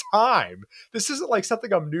all the time. This isn't like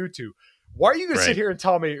something I'm new to. Why are you going to sit here and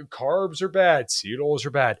tell me carbs are bad, seed oils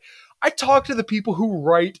are bad? I talk to the people who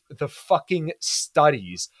write the fucking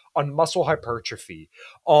studies on muscle hypertrophy,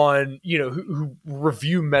 on, you know, who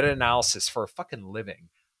review meta-analysis for a fucking living.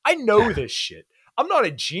 I know this shit. I'm not a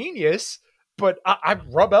genius, but I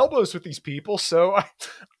rub elbows with these people, so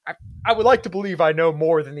I would like to believe I know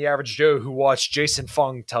more than the average Joe who watched Jason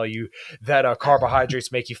Fung tell you that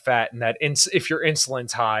carbohydrates make you fat, and that if your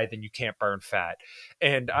insulin's high, then you can't burn fat.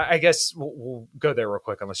 And I guess we'll go there real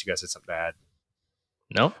quick, unless you guys had something to add.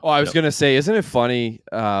 No. Oh, I was going to say, isn't it funny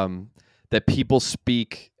that people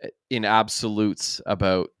speak in absolutes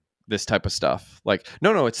about this type of stuff? Like,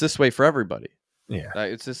 no, it's this way for everybody. Yeah,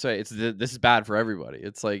 it's this way. This is bad for everybody.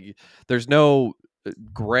 It's like there's no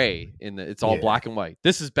gray in the. It's all black and white.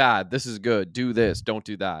 This is bad. This is good. Do this. Don't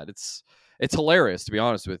do that. It's hilarious, to be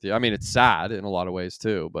honest with you. I mean, it's sad in a lot of ways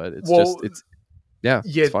too, but it's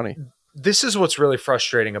it's funny. This is what's really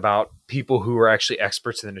frustrating about people who are actually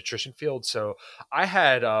experts in the nutrition field. So I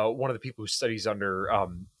had one of the people who studies under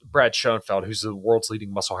Brad Schoenfeld, who's the world's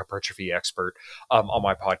leading muscle hypertrophy expert, on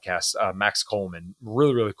my podcast, Max Coleman.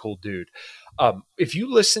 Really, really cool dude. If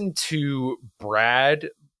you listen to Brad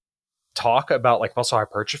talk about like muscle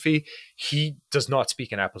hypertrophy, he does not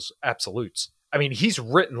speak in absolutes. I mean, he's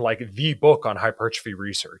written like the book on hypertrophy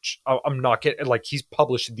research. I'm not kidding. Like, he's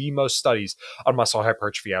published the most studies on muscle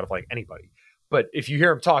hypertrophy out of like anybody. But if you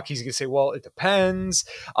hear him talk, he's going to say, well, it depends.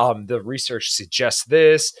 The research suggests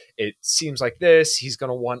this. It seems like this. He's going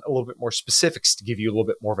to want a little bit more specifics to give you a little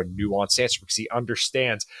bit more of a nuanced answer, because he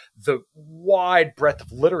understands the wide breadth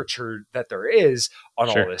of literature that there is on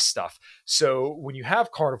all this stuff. So when you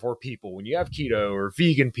have carnivore people, when you have keto or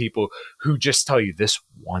vegan people who just tell you this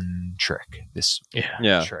one trick,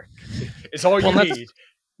 trick is all you need.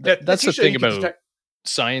 That's the thing about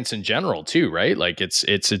science in general too, right? Like it's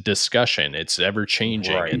a discussion, it's ever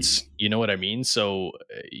changing, it's, you know what I mean? So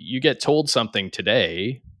you get told something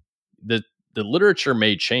today, the literature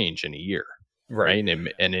may change in a year, right?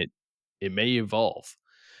 And it may evolve.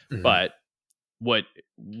 But what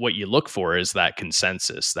you look for is that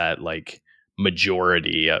consensus, that like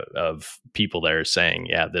majority of people that are saying,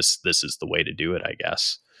 yeah, this is the way to do it, I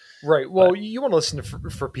guess. Right. Well, you want to listen to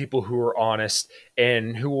for people who are honest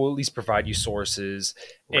and who will at least provide you sources,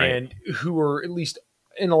 and who are at least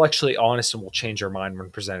intellectually honest and will change their mind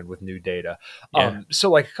when presented with new data.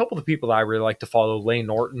 So like a couple of the people that I really like to follow, Lane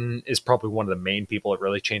Norton is probably one of the main people that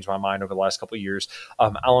really changed my mind over the last couple of years.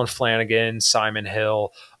 Alan Flanagan, Simon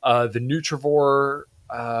Hill, the Nutrivore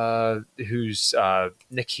who's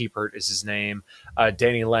Nick Heapert is his name,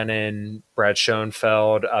 Danny Lennon, Brad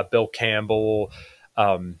Schoenfeld, Bill Campbell.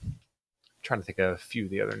 Trying to think of a few of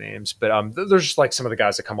the other names, but there's just like some of the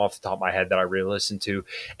guys that come off the top of my head that I really listen to,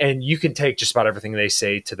 and you can take just about everything they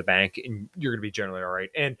say to the bank and you're going to be generally all right.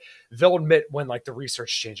 And they'll admit when like the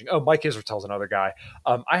research is changing. Oh, Mike Israel's another guy.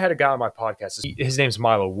 I had a guy on my podcast, his name's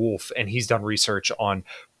Milo Wolf, and he's done research on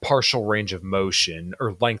partial range of motion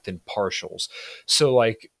or lengthened partials. So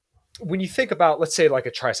like when you think about, let's say like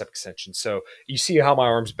a tricep extension, so you see how my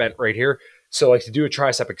arm's bent right here. So like to do a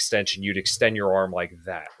tricep extension, you'd extend your arm like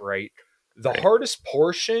that, right? The hardest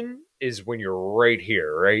portion is when you're right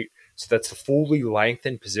here, right? So that's the fully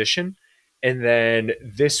lengthened position. And then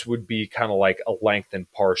this would be kind of like a lengthened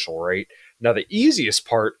partial, right? Now, the easiest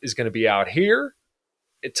part is going to be out here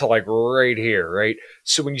to like right here, right?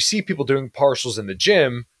 So when you see people doing partials in the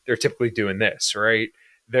gym, they're typically doing this, right?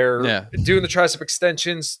 They're doing the tricep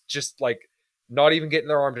extensions, just like not even getting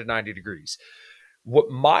their arm to 90 degrees. What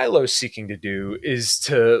Milo's seeking to do is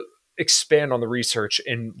to expand on the research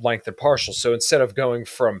in length and partials. So instead of going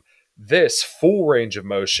from this full range of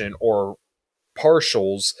motion or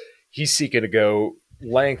partials, he's seeking to go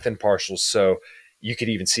length and partials. So you could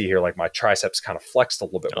even see here, like my triceps kind of flexed a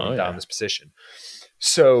little bit when I'm down in this position.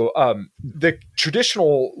 So the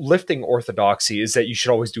traditional lifting orthodoxy is that you should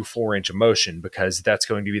always do full range of motion because that's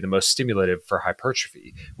going to be the most stimulative for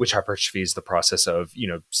hypertrophy, which hypertrophy is the process of,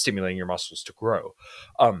 stimulating your muscles to grow.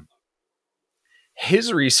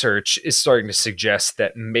 His research is starting to suggest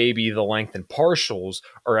that maybe the length and partials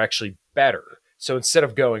are actually better. So instead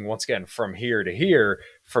of going, once again, from here to here,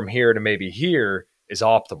 from here to maybe here is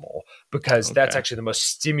optimal because that's actually the most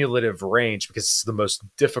stimulative range because it's the most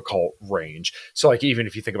difficult range. So like even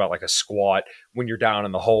if you think about like a squat, when you're down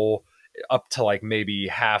in the hole up to like maybe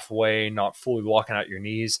halfway, not fully walking out your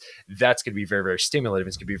knees, that's going to be very, very stimulative.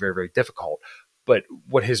 It's going to be very, very difficult. But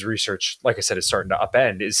what his research, like I said, is starting to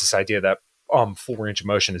upend is this idea that full range of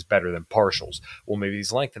motion is better than partials. Well, maybe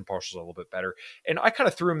these lengthened partials are a little bit better. And I kind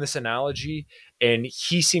of threw him this analogy and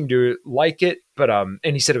he seemed to like it, but, and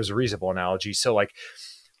he said it was a reasonable analogy. So like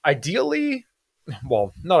ideally,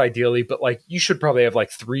 well, not ideally, but like you should probably have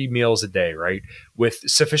like 3 meals a day, right? With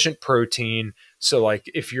sufficient protein. So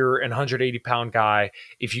like if you're an 180-pound guy,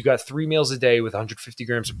 if you got 3 meals a day with 150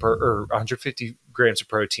 grams of 150 grams of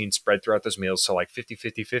protein spread throughout those meals. So like 50,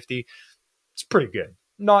 50, 50, it's pretty good.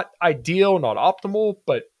 Not ideal, not optimal,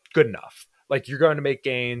 but good enough. Like you're going to make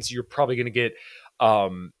gains. You're probably going to get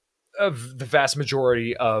of the vast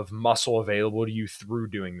majority of muscle available to you through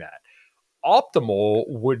doing that. Optimal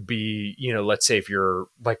would be, let's say if you're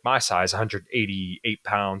like my size, 188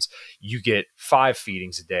 pounds, you get 5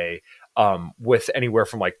 feedings a day with anywhere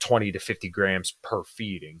from like 20 to 50 grams per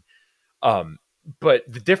feeding. But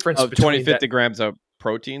the difference between 20, 50 grams of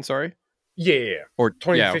protein, sorry? Yeah. Or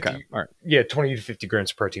 20 to 50, okay. All right. Yeah, 20 to 50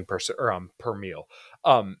 grams of protein per meal.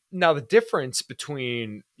 Now the difference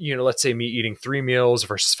between, let's say me eating 3 meals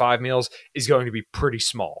versus 5 meals is going to be pretty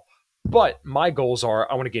small. But my goals are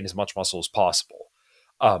I want to gain as much muscle as possible.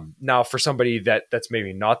 Now for somebody that's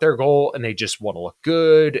maybe not their goal and they just want to look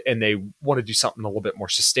good and they want to do something a little bit more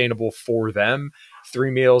sustainable for them,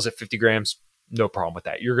 3 meals at 50 grams, no problem with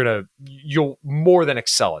that. You'll more than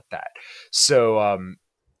excel at that. So,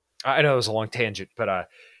 I know it was a long tangent, but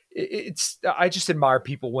I just admire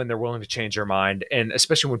people when they're willing to change their mind, and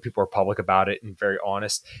especially when people are public about it and very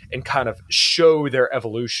honest and kind of show their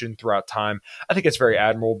evolution throughout time. I think it's very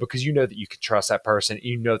admirable because you know that you can trust that person. And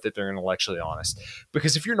you know that they're intellectually honest.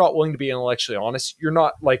 Because if you're not willing to be intellectually honest, you're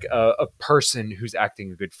not like a person who's acting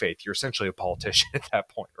in good faith. You're essentially a politician at that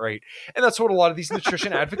point, right? And that's what a lot of these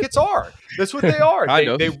nutrition advocates are. That's what they are.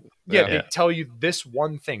 They tell you this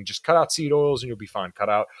one thing: just cut out seed oils and you'll be fine. Cut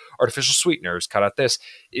out artificial sweeteners. Cut out this.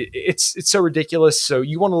 It's so ridiculous. So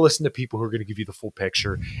you want to listen to people who are going to give you the full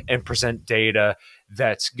picture and present data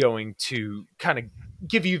that's going to kind of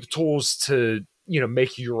give you the tools to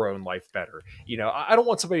make your own life better. I don't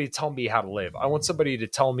want somebody to tell me how to live. I want somebody to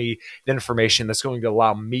tell me the information that's going to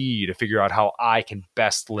allow me to figure out how I can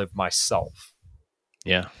best live myself.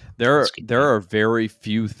 Yeah, there are very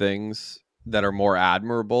few things that are more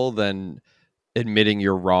admirable than admitting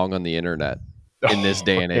you're wrong on the internet in this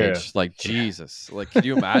day and age. Yeah. Like, Jesus, like, could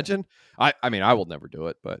you imagine? I mean, I will never do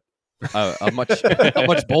it, but a much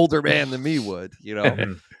bolder man than me would,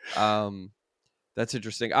 that's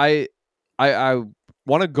interesting. I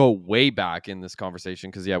want to go way back in this conversation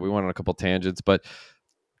because we went on a couple tangents, but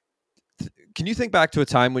can you think back to a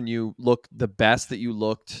time when you looked the best that you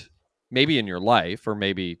looked maybe in your life or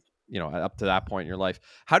maybe up to that point in your life,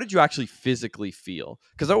 how did you actually physically feel?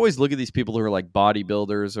 Because I always look at these people who are like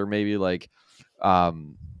bodybuilders or maybe like,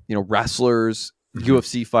 wrestlers,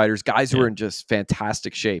 UFC fighters, guys who are in just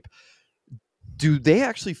fantastic shape. Do they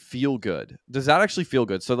actually feel good? Does that actually feel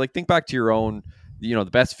good? So like think back to your own, the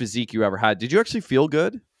best physique you ever had. Did you actually feel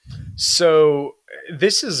good? So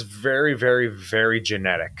this is very, very, very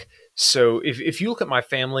genetic. So if you look at my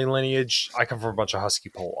family lineage, I come from a bunch of Husky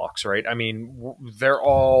Polacks, right? I mean, they're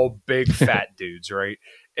all big fat dudes, right?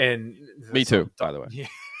 And me too, by the way. Yeah,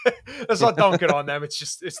 that's not dunking on them. It's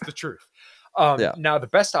the truth. Now, the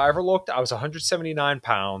best I ever looked, I was 179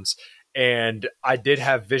 pounds, and I did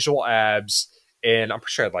have visual abs, and I'm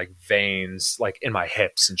pretty sure I had like veins like in my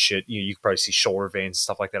hips and shit. You could probably see shoulder veins and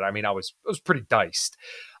stuff like that. I mean, I was pretty diced.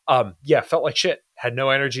 Felt like shit. Had no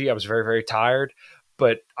energy. I was very, very tired,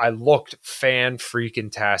 but I looked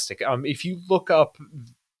fan-freaking-tastic. If you look up,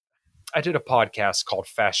 I did a podcast called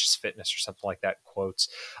Fascist Fitness or something like that, quotes,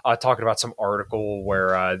 talking about some article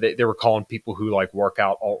where they were calling people who like work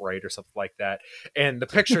out alt-right or something like that. And the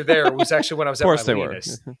picture there was actually when I was at my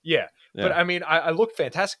leanest. Yeah. But I mean, I looked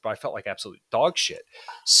fantastic, but I felt like absolute dog shit.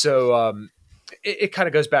 So, it kind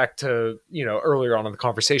of goes back to, earlier on in the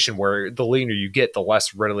conversation where the leaner you get, the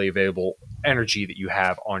less readily available energy that you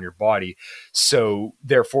have on your body. So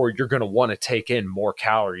therefore you're going to want to take in more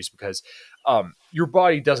calories because your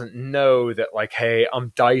body doesn't know that like, hey,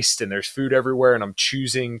 I'm diced and there's food everywhere and I'm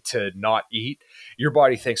choosing to not eat. Your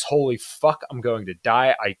body thinks, holy fuck, I'm going to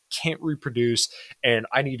die. I can't reproduce and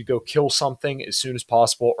I need to go kill something as soon as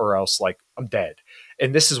possible or else like I'm dead.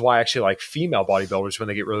 And this is why actually like female bodybuilders, when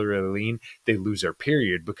they get really, really lean, they lose their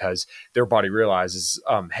period because their body realizes,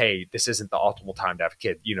 hey, this isn't the optimal time to have a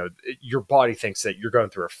kid. Your body thinks that you're going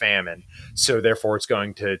through a famine. So therefore it's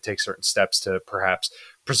going to take certain steps to perhaps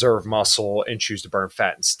preserve muscle and choose to burn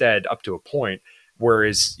fat instead up to a point.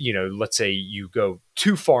 Whereas, let's say you go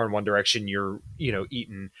too far in one direction, you're,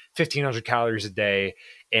 eating 1,500 calories a day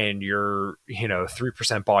and you're,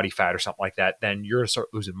 3% body fat or something like that, then you're going to start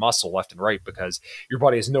losing muscle left and right because your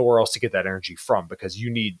body has nowhere else to get that energy from because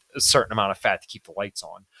you need a certain amount of fat to keep the lights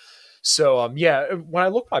on. So, when I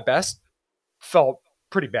looked my best, felt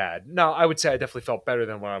pretty bad. Now, I would say I definitely felt better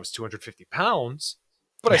than when I was 250 pounds,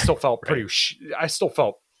 but I still felt right.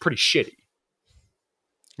 pretty shitty.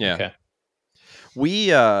 Yeah. Okay. We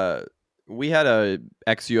had a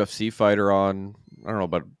ex-UFC fighter on, I don't know,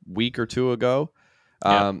 about a week or two ago.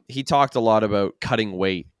 He talked a lot about cutting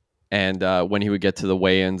weight and when he would get to the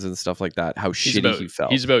weigh-ins and stuff like that, how shitty he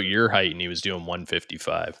felt. He's about your height and he was doing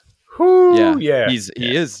 155. Yeah.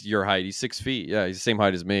 He is your height. He's 6 feet. Yeah, he's the same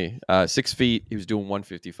height as me. 6 feet. He was doing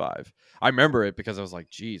 155. I remember it because I was like,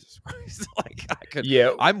 Jesus Christ.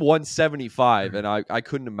 I'm 175 and I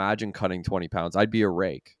couldn't imagine cutting 20 pounds. I'd be a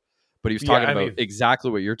rake. But he was talking about exactly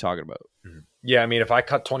what you're talking about. Yeah, I mean, if I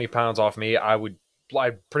cut 20 pounds off me,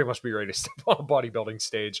 I'd pretty much be ready to step on a bodybuilding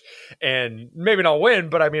stage and maybe not win,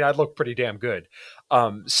 but I mean, I'd look pretty damn good.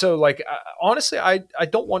 So like, honestly, I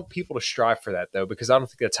don't want people to strive for that though, because I don't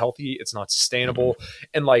think that's healthy. It's not sustainable.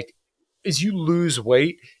 And like, as you lose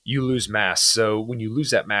weight, you lose mass. So when you lose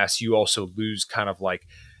that mass, you also lose kind of like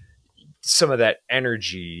some of that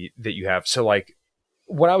energy that you have. So like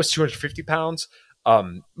when I was 250 pounds,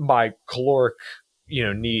 my caloric,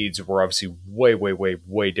 needs were obviously way, way, way,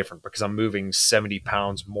 way different because I'm moving 70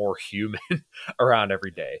 pounds more human around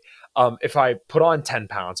every day. If I put on 10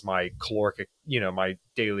 pounds, my caloric, my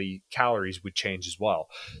daily calories would change as well.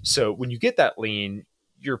 So when you get that lean,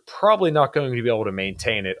 you're probably not going to be able to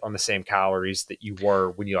maintain it on the same calories that you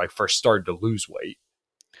were when you like first started to lose weight.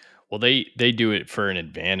 Well, they do it for an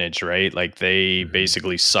advantage, right? Like they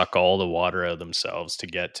basically suck all the water out of themselves to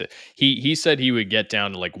get to. He said he would get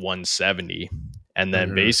down to like 170, and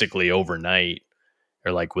then basically overnight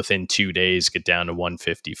or like within 2 days get down to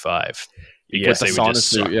 155 because they would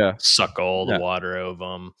just suck all the water out of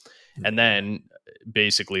them, and then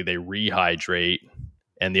basically they rehydrate.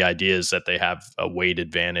 And the idea is that they have a weight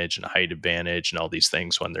advantage and a height advantage and all these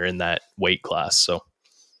things when they're in that weight class. So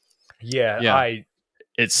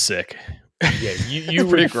it's sick. Yeah, you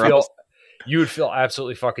would feel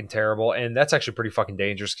absolutely fucking terrible, and that's actually pretty fucking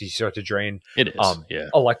dangerous because you start to drain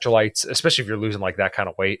electrolytes, especially if you're losing like that kind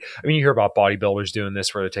of weight. I mean, you hear about bodybuilders doing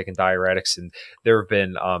this where they're taking diuretics, and there have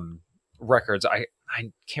been records. I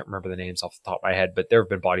can't remember the names off the top of my head, but there have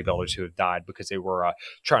been bodybuilders who have died because they were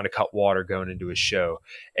trying to cut water going into a show.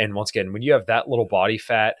 And once again, when you have that little body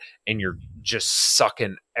fat and you're just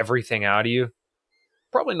sucking everything out of you,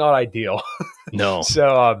 probably not ideal. No.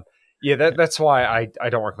 So, Yeah, that's why I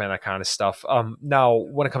don't recommend that kind of stuff. Now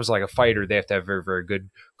when it comes to like a fighter, they have to have very, very good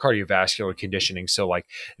cardiovascular conditioning. So like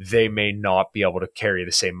they may not be able to carry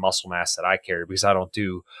the same muscle mass that I carry because I don't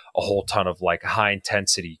do a whole ton of like high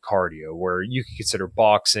intensity cardio where you can consider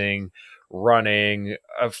boxing, running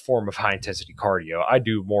a form of high intensity cardio. I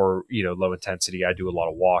do more, low intensity. I do a lot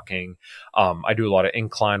of walking. I do a lot of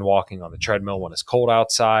incline walking on the treadmill when it's cold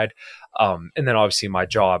outside. And then obviously my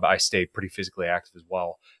job, I stay pretty physically active as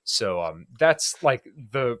well. So that's like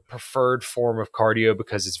the preferred form of cardio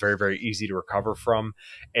because it's very, very easy to recover from.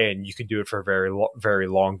 And you can do it for a very, very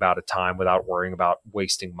long bout of time without worrying about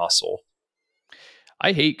wasting muscle.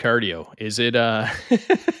 I hate cardio. Is it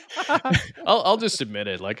I'll just admit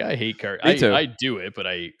it. Like I hate cardio. I do it, but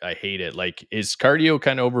I hate it. Like is cardio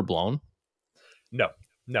kind of overblown? No.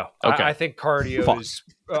 Okay. I think cardio is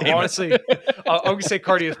honestly I'm gonna say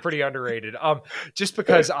cardio is pretty underrated. Just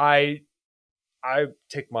because I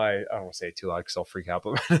take my, I don't want to say it too loud because I'll freak out,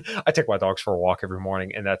 but I take my dogs for a walk every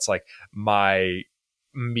morning, and that's like my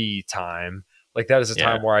me time. Like that is a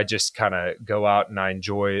time where I just kind of go out and I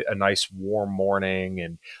enjoy a nice warm morning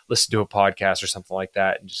and listen to a podcast or something like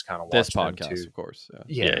that, and just kind of watch this them podcast, too. of course. Of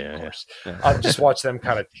course. Just watch them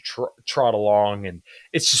kind of trot along, and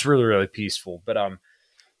it's just really, really peaceful. But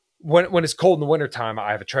when it's cold in the wintertime,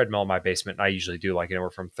 I have a treadmill in my basement, and I usually do like anywhere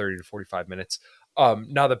from 30 to 45 minutes.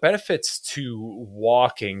 Now the benefits to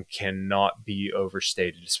walking cannot be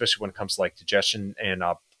overstated, especially when it comes to like digestion and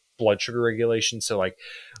blood sugar regulation. So like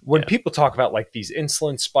when people talk about like these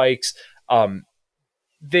insulin spikes,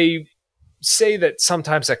 they say that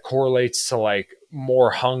sometimes that correlates to like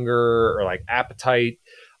more hunger or like appetite.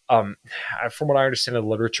 From what I understand in the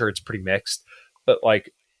literature, it's pretty mixed, but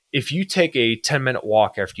like if you take a 10-minute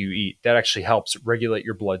walk after you eat, that actually helps regulate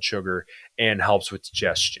your blood sugar and helps with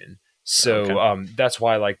digestion. So that's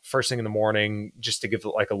why like first thing in the morning, just to give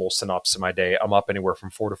like a little synopsis of my day, I'm up anywhere from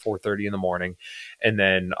 4 to 4:30 in the morning. And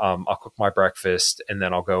then I'll cook my breakfast, and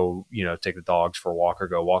then I'll go, take the dogs for a walk or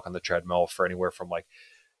go walk on the treadmill for anywhere from like,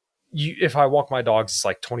 if I walk my dogs, it's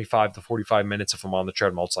like 25 to 45 minutes. If I'm on the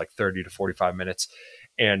treadmill, it's like 30 to 45 minutes.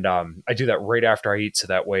 And I do that right after I eat. So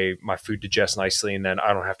that way my food digests nicely. And then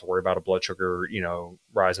I don't have to worry about a blood sugar,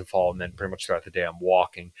 rise and fall. And then pretty much throughout the day I'm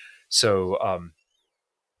walking. So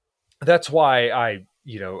that's why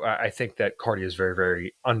I think that cardio is very,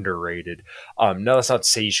 very underrated. No, that's not to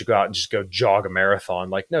say you should go out and just go jog a marathon.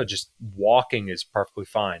 Like, no, just walking is perfectly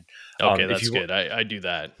fine. Okay, that's good. I do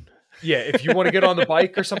that. Yeah, if you want to get on the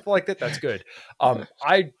bike or something like that, that's good.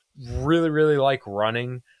 I really, really like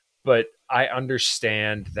running, but I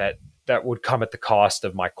understand that would come at the cost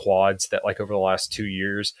of my quads that like over the last 2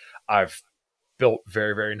 years, I've built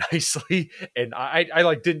very, very nicely. And I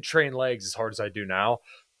like didn't train legs as hard as I do now.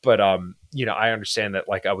 But, I understand that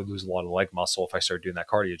like I would lose a lot of leg muscle if I started doing that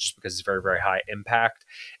cardio just because it's very, very high impact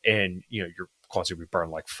and, your quads would be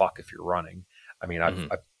burned like fuck if you're running. I mean, I've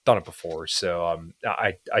done it before. So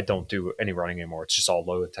I don't do any running anymore. It's just all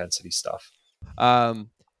low intensity stuff.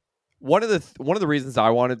 One of the reasons I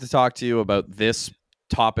wanted to talk to you about this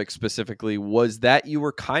topic specifically was that you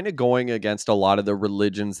were kind of going against a lot of the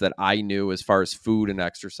religions that I knew as far as food and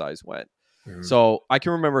exercise went. So I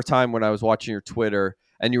can remember a time when I was watching your Twitter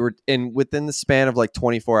and you were within the span of like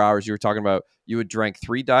 24 hours, you were talking about you had drank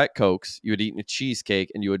 3 Diet Cokes, you had eaten a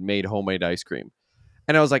cheesecake, and you had made homemade ice cream.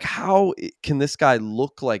 And I was like, how can this guy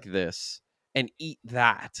look like this and eat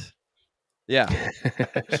that? Yeah.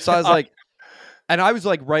 So I was like, and I was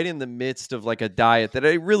like right in the midst of like a diet that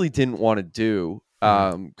I really didn't want to do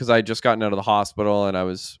because I had just gotten out of the hospital and I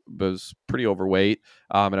was pretty overweight.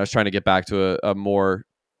 And I was trying to get back to a more,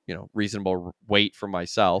 reasonable weight for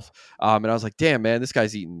myself. And I was like, damn, man, this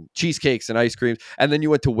guy's eating cheesecakes and ice creams. And then you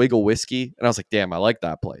went to Wiggle Whiskey and I was like, damn, I like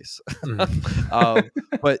that place.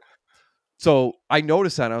 But so I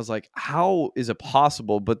noticed that and I was like, how is it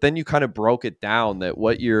possible? But then you kind of broke it down that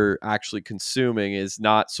what you're actually consuming is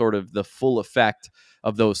not sort of the full effect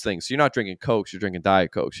of those things. So you're not drinking Cokes, you're drinking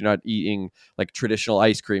Diet Cokes. You're not eating like traditional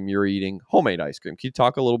ice cream, you're eating homemade ice cream. Can you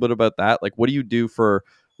talk a little bit about that? Like, what do you do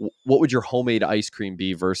what would your homemade ice cream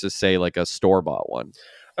be versus say like a store-bought one?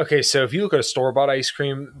 Okay, so if you look at a store-bought ice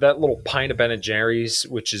cream, that little pint of Ben & Jerry's,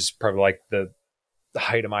 which is probably like the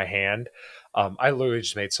height of my hand, I literally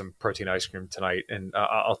just made some protein ice cream tonight, and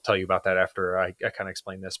I'll tell you about that after I kind of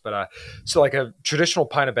explain this. But so like a traditional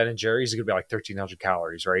pint of Ben & Jerry's is going to be like 1,300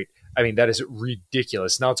 calories, right? I mean, that is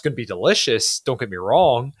ridiculous. Now, it's going to be delicious, don't get me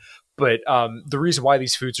wrong, but the reason why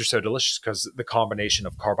these foods are so delicious is because the combination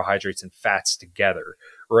of carbohydrates and fats together,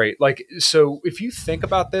 right? Like, so if you think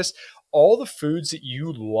about this, all the foods that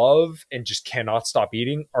you love and just cannot stop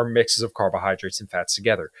eating are mixes of carbohydrates and fats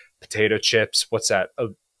together. Potato chips, what's that?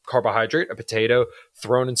 carbohydrate, a potato,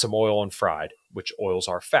 thrown in some oil and fried, which oils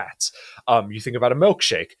are fats. You think about a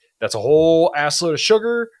milkshake. That's a whole assload of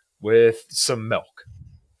sugar with some milk,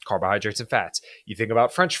 carbohydrates and fats. You think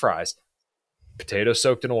about French fries, potato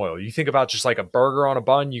soaked in oil. You think about just like a burger on a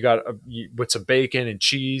bun, with some bacon and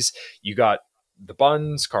cheese. You got the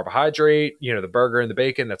buns, carbohydrate, the burger and the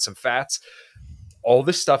bacon, that's some fats. All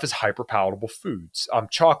this stuff is hyper palatable foods.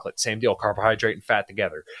 Chocolate, same deal, carbohydrate and fat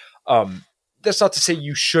together. That's not to say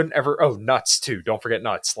you shouldn't ever. Oh, nuts too. Don't forget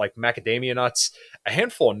nuts, like macadamia nuts. A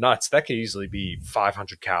handful of nuts that could easily be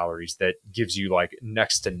 500 calories. That gives you like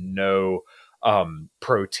next to no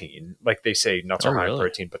protein. Like they say nuts are high in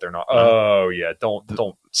protein, but they're not. Oh yeah,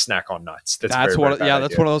 don't snack on nuts. That's very, one very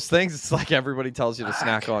that's one of those things. It's like everybody tells you to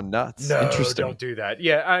snack on nuts. No, interesting. Don't do that.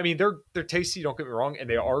 Yeah, I mean they're tasty, don't get me wrong, and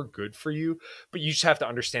they are good for you, but you just have to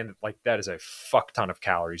understand that like that is a fuck ton of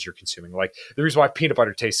calories you're consuming. Like the reason why peanut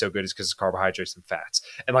butter tastes so good is because it's carbohydrates and fats.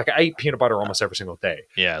 And like I eat peanut butter almost every single day.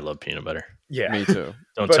 Yeah, I love peanut butter. Yeah, me too.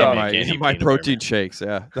 Don't tell me you can't eat my protein shakes.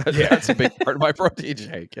 Yeah. That's a big part of my protein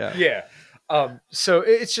shake. Yeah. Yeah. So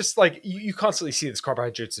it's just like you constantly see this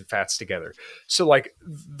carbohydrates and fats together. So like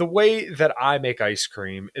the way that I make ice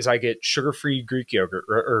cream is I get sugar-free Greek yogurt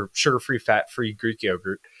or sugar-free, fat-free Greek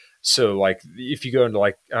yogurt. So like if you go into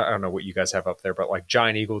like, I don't know what you guys have up there, but like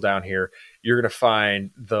Giant Eagle down here, you're going to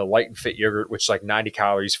find the Light and Fit yogurt, which is like 90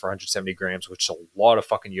 calories for 170 grams, which is a lot of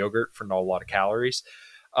fucking yogurt for not a lot of calories.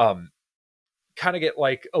 Kind of get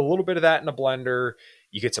like a little bit of that in a blender.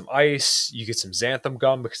 You get some ice, you get some xanthan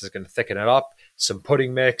gum because it's going to thicken it up, some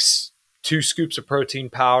pudding mix, 2 scoops of protein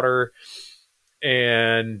powder,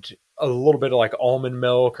 and a little bit of like almond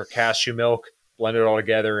milk or cashew milk. Blend it all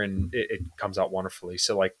together and it comes out wonderfully.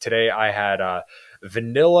 So like today I had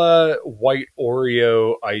vanilla white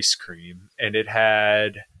Oreo ice cream, and it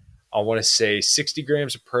had, I want to say 60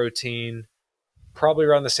 grams of protein, probably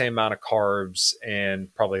around the same amount of carbs,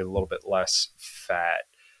 and probably a little bit less fat.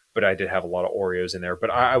 But I did have a lot of Oreos in there. But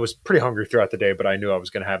I was pretty hungry throughout the day, but I knew I was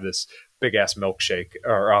going to have this big-ass milkshake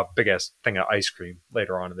or a big-ass thing of ice cream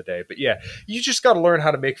later on in the day. But yeah, you just got to learn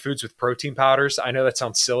how to make foods with protein powders. I know that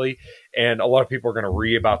sounds silly, and a lot of people are going to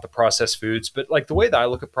read about the processed foods. But like the way that I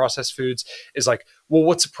look at processed foods is like, well,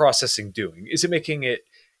 what's the processing doing? Is it making it,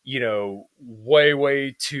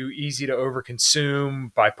 way too easy to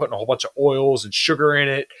overconsume by putting a whole bunch of oils and sugar in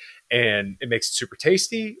it, and it makes it super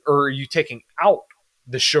tasty? Or are you taking out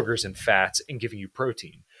the sugars and fats and giving you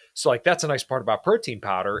protein? So like that's a nice part about protein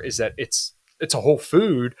powder is that it's a whole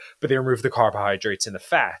food, but they remove the carbohydrates and the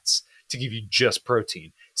fats to give you just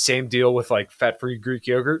protein. Same deal with like fat-free Greek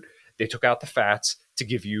yogurt. They took out the fats to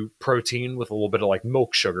give you protein with a little bit of like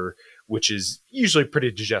milk sugar, which is usually pretty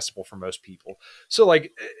digestible for most people. So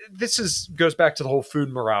like goes back to the whole food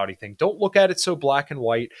morality thing. Don't look at it so black and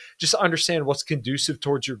white. Just understand what's conducive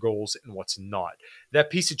towards your goals and what's not. That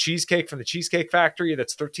piece of cheesecake from the Cheesecake Factory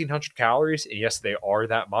that's 1,300 calories, and yes, they are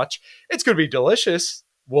that much. It's going to be delicious.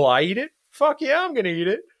 Will I eat it? Fuck yeah, I'm going to eat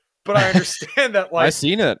it. But I understand that, like, I've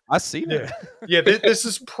seen it. Yeah, this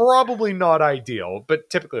is probably not ideal.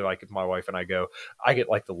 But typically, like, if my wife and I go, I get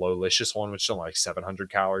like the Lowlicious one, which is only like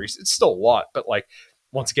 700 calories. It's still a lot, but like,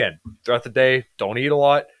 once again, throughout the day, don't eat a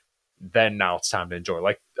lot. Then now it's time to enjoy.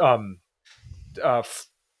 Like,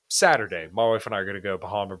 Saturday, my wife and I are going to go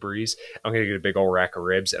Bahama Breeze. I'm going to get a big old rack of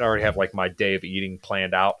ribs, and I already have like my day of eating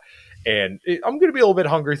planned out. And I'm going to be a little bit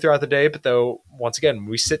hungry throughout the day, but though, once again,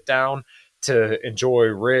 we sit down to enjoy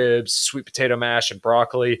ribs, sweet potato mash, and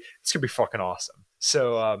broccoli. It's gonna be fucking awesome.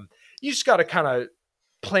 So you just got to kind of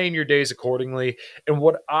plan your days accordingly. And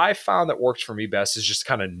what I found that works for me best is just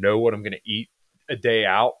kind of know what I'm going to eat a day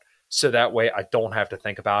out, so that way I don't have to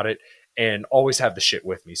think about it, and always have the shit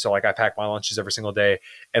with me. So like I pack my lunches every single day,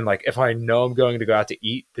 and like if I know I'm going to go out to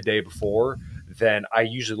eat the day before, then I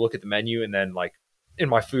usually look at the menu, and then like in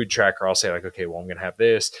my food tracker I'll say like, okay, well I'm going to have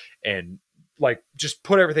this, and like just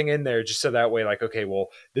put everything in there just so that way, like, okay, well,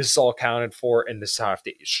 this is all accounted for, and this is how I have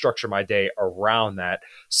to structure my day around that,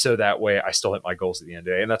 so that way I still hit my goals at the end of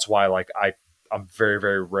the day. And that's why like I'm very,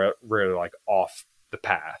 very rarely like off the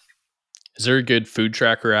path. Is there a good food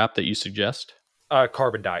tracker app that you suggest?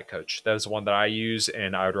 Carbon Diet Coach. That is the one that I use,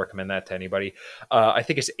 and I would recommend that to anybody. I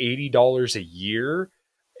think it's $80 a year.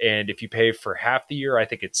 And if you pay for half the year, I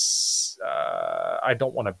think it's, I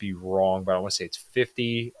don't want to be wrong, but I want to say it's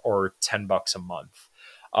 $50 or $10 a month.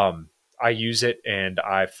 I use it, and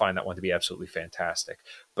I find that one to be absolutely fantastic.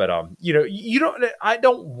 But, I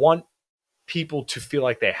don't want people to feel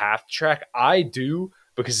like they have to track. I do,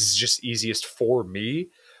 because it's just easiest for me.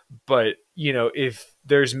 But, if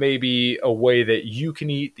there's maybe a way that you can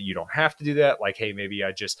eat that you don't have to do that, like, hey, maybe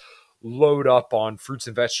I just load up on fruits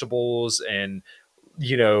and vegetables and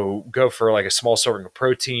go for like a small serving of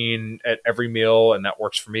protein at every meal and that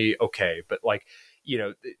works for me, okay. But like,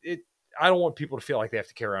 I don't want people to feel like they have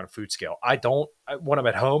to carry around a food scale. I don't. When I'm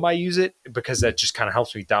at home, I use it because that just kind of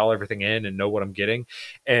helps me dial everything in and know what I'm getting.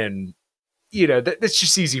 And, that's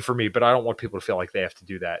just easy for me, but I don't want people to feel like they have to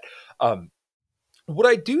do that. What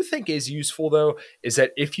I do think is useful, though, is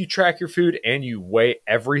that if you track your food and you weigh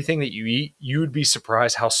everything that you eat, you would be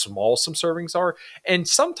surprised how small some servings are, and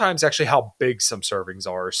sometimes actually how big some servings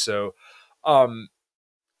are. So,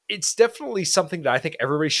 it's definitely something that I think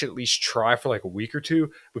everybody should at least try for like a week or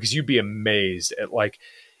two, because you'd be amazed at like,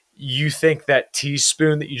 you think that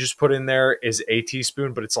teaspoon that you just put in there is a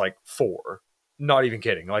teaspoon, but it's like 4. Not even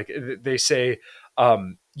kidding. Like they say,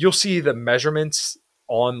 you'll see the measurements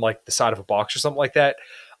on like the side of a box or something like that.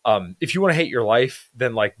 If you want to hate your life,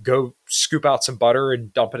 then like go scoop out some butter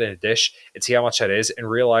and dump it in a dish and see how much that is, and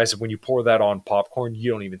realize that when you pour that on popcorn,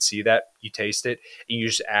 you don't even see that. You taste it, and you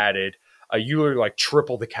just added you literally like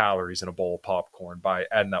triple the calories in a bowl of popcorn by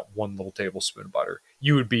adding that 1 little tablespoon of butter.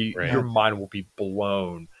 You would be your mind will be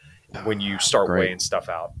blown when you start weighing stuff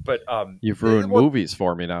out. But you've ruined movies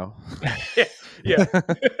for me now. Yeah.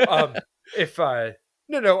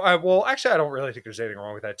 Well, actually, I don't really think there's anything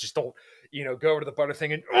wrong with that. Just don't, go over to the butter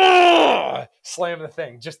thing and slam the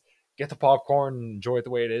thing. Just get the popcorn and enjoy it the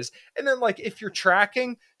way it is. And then, like, if you're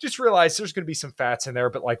tracking, just realize there's going to be some fats in there.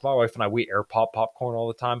 But like my wife and I, we air pop popcorn all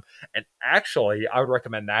the time. And actually, I would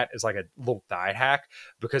recommend that as like a little diet hack,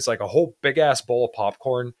 because like a whole big ass bowl of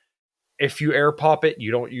popcorn, if you air pop it, you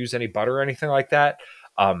don't use any butter or anything like that.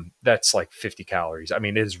 That's like 50 calories. I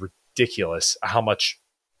mean, it is ridiculous how much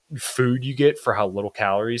food you get for how little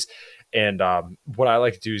calories. And what I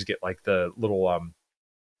like to do is get like the little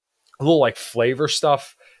like flavor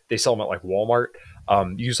stuff. They sell them at like Walmart.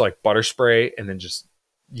 Use like butter spray, and then just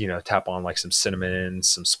tap on like some cinnamon,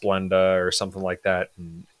 some Splenda or something like that,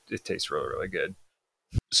 and it tastes really, really good.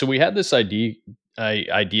 So we had this idea,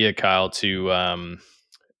 Kyle, to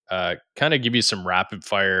kind of give you some rapid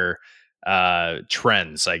fire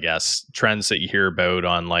trends, I guess, trends that you hear about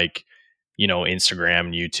on like Instagram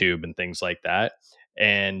and YouTube and things like that,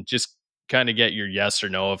 and just kind of get your yes or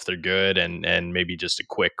no if they're good, and maybe just a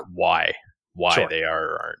quick why sure. They are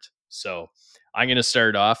or aren't. So I'm going to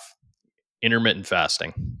start off intermittent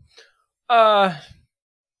fasting. I'm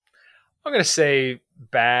going to say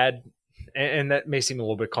bad, and that may seem a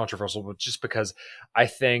little bit controversial, but just because I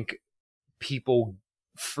think people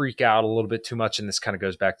freak out a little bit too much, and this kind of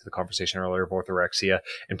goes back to the conversation earlier of orthorexia,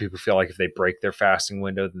 and people feel like if they break their fasting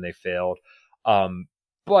window, then they failed.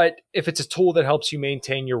 But if it's a tool that helps you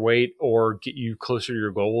maintain your weight or get you closer to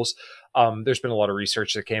your goals, there's been a lot of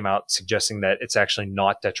research that came out suggesting that it's actually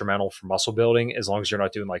not detrimental for muscle building as long as you're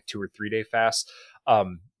not doing like 2 or 3 day fasts.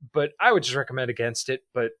 But I would just recommend against it.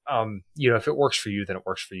 But, if it works for you, then it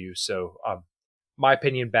works for you. So my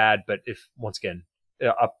opinion, bad. But if, once again,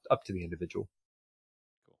 up to the individual.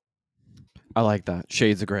 I like that.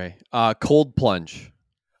 Shades of gray. Cold plunge.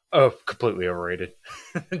 Oh, completely overrated.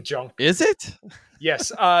 Junk. Is it?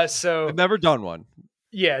 Yes. So I've never done one.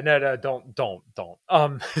 Yeah, no, don't.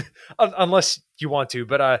 Unless you want to,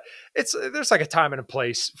 but there's like a time and a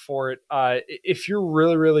place for it. If you're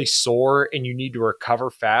really, really sore and you need to recover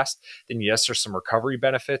fast, then yes, there's some recovery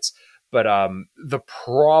benefits. But the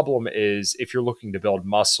problem is if you're looking to build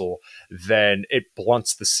muscle, then it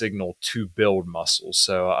blunts the signal to build muscle.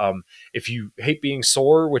 So if you hate being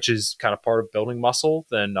sore, which is kind of part of building muscle,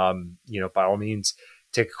 then by all means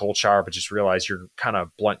take a cold shower, but just realize you're kind of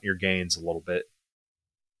blunting your gains a little bit.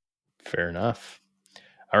 Fair enough.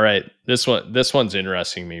 All right. This one's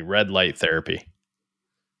interesting me. Red light therapy.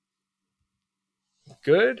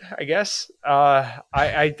 Good, I guess.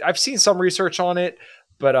 I've seen some research on it,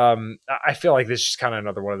 but I feel like this is kind of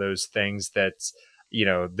another one of those things that's,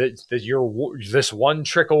 that you're this one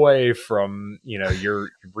trick away from, you're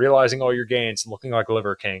realizing all your gains and looking like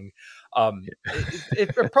Liver King.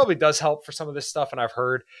 It probably does help for some of this stuff. And I've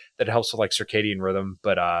heard that it helps with like circadian rhythm,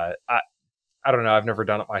 but I don't know. I've never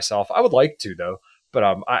done it myself. I would like to though, but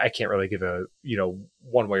I can't really give a,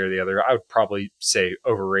 one way or the other. I would probably say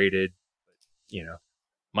overrated,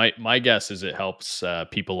 My guess is it helps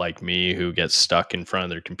people like me who get stuck in front of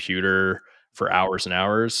their computer for hours and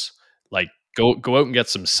hours. Like go out and get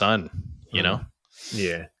some sun, Yeah.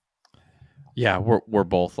 Yeah, we're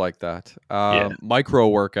both like that. Micro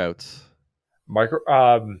workouts.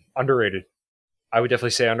 Underrated. I would definitely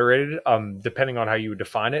say underrated, depending on how you would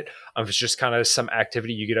define it. If it's just kind of some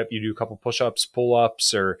activity, you get up, you do a couple push-ups,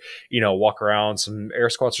 pull-ups, or, walk around, some air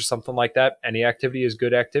squats or something like that. Any activity is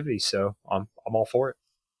good activity. So I'm all for it.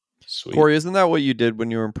 Sweet. Corey, isn't that what you did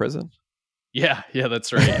when you were in prison? Yeah,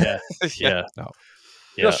 that's right. Yeah. Yeah. No.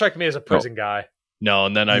 You don't strike me as a prison guy. No,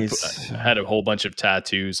 and then I had a whole bunch of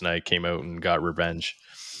tattoos, and I came out and got revenge.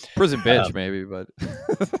 Prison bitch, maybe, but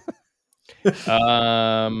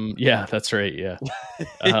yeah, that's right. Yeah,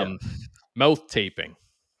 mouth taping.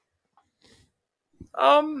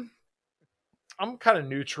 I'm kind of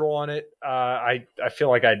neutral on it. I feel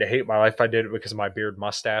like I'd hate my life if I did it because of my beard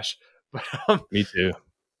mustache. But me too.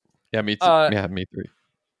 Yeah, me too. Yeah, me too.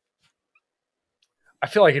 I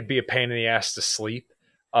feel like it'd be a pain in the ass to sleep.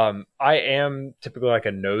 I am typically like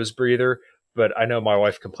a nose breather, but I know my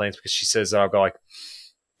wife complains because she says I'll go like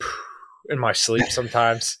in my sleep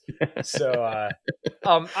sometimes. So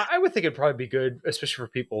I would think it'd probably be good, especially for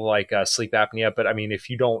people like sleep apnea. But I mean, if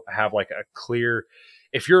you don't have like a clear,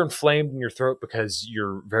 if you're inflamed in your throat because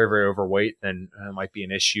you're very, very overweight, then it might be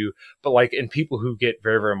an issue. But like in people who get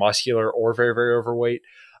very, very muscular or very, very overweight,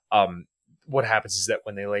 what happens is that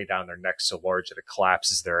when they lay down, their neck's so large that it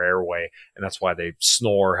collapses their airway, and that's why they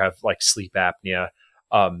snore, have like sleep apnea.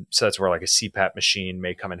 So that's where like a CPAP machine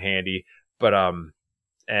may come in handy. But I'm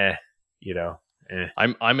a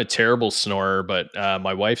terrible snorer, but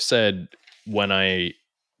my wife said when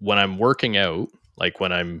I'm working out, like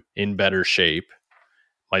when I'm in better shape,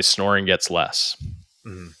 my snoring gets less.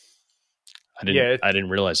 Mm-hmm. I didn't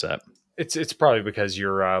realize that. It's probably because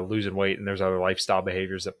you're losing weight and there's other lifestyle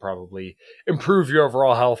behaviors that probably improve your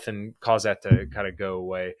overall health and cause that to kind of go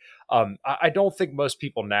away. I don't think most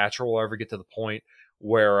people natural will ever get to the point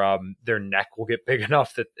where their neck will get big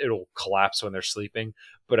enough that it'll collapse when they're sleeping.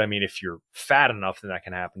 But I mean, if you're fat enough, then that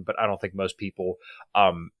can happen. But I don't think most people,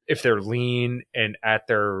 if they're lean and at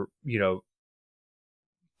their,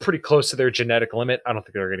 pretty close to their genetic limit, I don't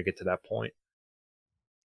think they're going to get to that point.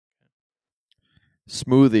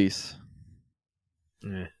 Smoothies.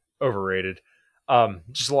 Overrated.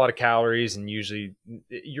 Just a lot of calories, and usually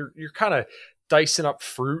you're kind of dicing up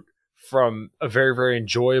fruit from a very, very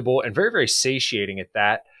enjoyable and very, very satiating at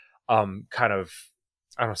that kind of,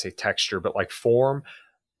 I don't say texture, but like form,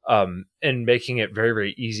 and making it very,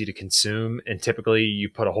 very easy to consume. And typically you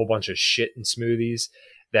put a whole bunch of shit in smoothies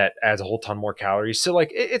that adds a whole ton more calories. So like,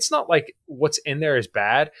 it's not like what's in there is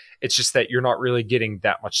bad. It's just that you're not really getting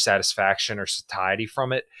that much satisfaction or satiety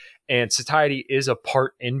from it. And satiety is a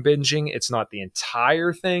part in binging. It's not the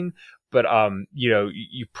entire thing, but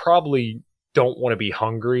you probably don't want to be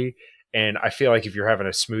hungry. And I feel like if you're having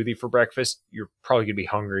a smoothie for breakfast, you're probably going to be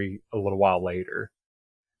hungry a little while later.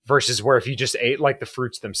 Versus where if you just ate like the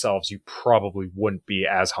fruits themselves, you probably wouldn't be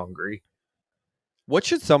as hungry. What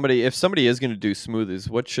should if somebody is going to do smoothies,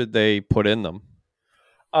 what should they put in them?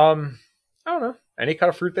 I don't know. Any kind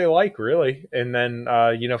of fruit they like, really. And then,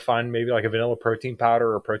 find maybe like a vanilla protein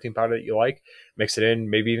powder or protein powder that you like, mix it in,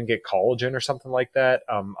 maybe even get collagen or something like that.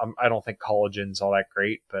 I don't think collagen's all that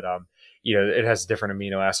great, but, it has a different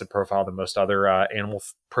amino acid profile than most other animal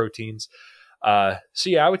proteins. So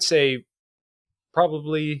yeah, I would say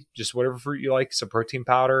probably just whatever fruit you like, some protein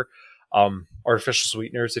powder, artificial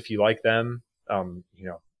sweeteners if you like them,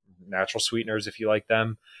 natural sweeteners if you like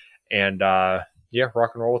them, and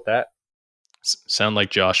rock and roll with that. Sound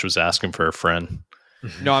like Josh was asking for a friend.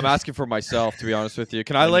 No, I'm asking for myself, to be honest with you.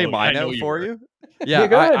 Can I lay mine out for you? Yeah,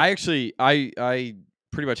 I actually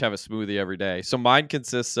pretty much have a smoothie every day. So mine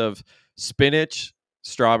consists of spinach,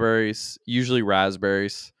 strawberries, usually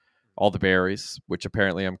raspberries, all the berries, which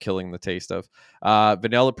apparently I'm killing the taste of.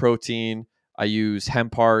 Vanilla protein. I use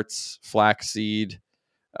hemp hearts, flaxseed,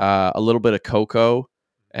 a little bit of cocoa,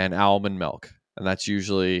 and almond milk. And that's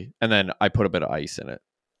usually, and then I put a bit of ice in it.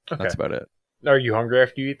 Okay. That's about it. Are you hungry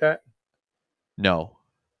after you eat that? No.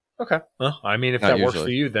 Okay. Well, I mean, if that works for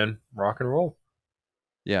you, then rock and roll.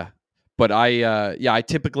 Yeah. But I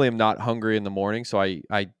typically am not hungry in the morning, so I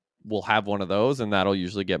will have one of those, and that'll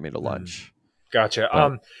usually get me to lunch. Gotcha.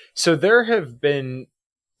 But, so there have been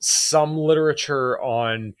some literature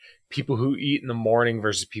on people who eat in the morning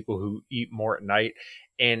versus people who eat more at night.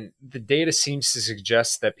 And the data seems to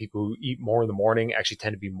suggest that people who eat more in the morning actually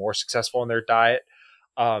tend to be more successful in their diet.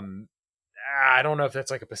 I don't know if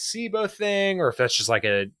that's like a placebo thing or if that's just like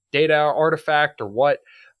a data artifact or what,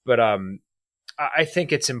 but I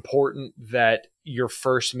think it's important that your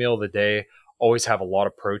first meal of the day always have a lot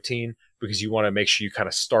of protein because you want to make sure you kind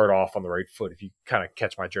of start off on the right foot if you kind of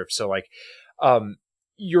catch my drift. So like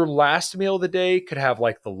your last meal of the day could have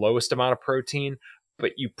like the lowest amount of protein,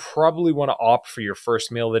 but you probably want to opt for your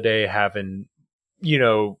first meal of the day having,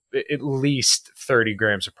 at least 30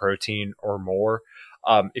 grams of protein or more.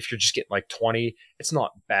 If you're just getting like 20, it's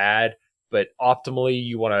not bad, but optimally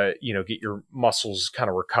you want to, get your muscles kind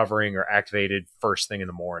of recovering or activated first thing in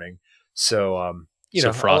the morning. So,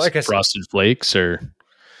 frosted flakes or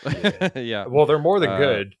yeah. Well, they're more than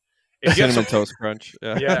good. If you Cinnamon Toast Crunch.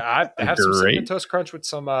 Yeah, I have some Cinnamon Toast Crunch with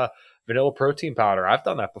some vanilla protein powder. I've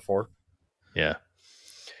done that before. Yeah.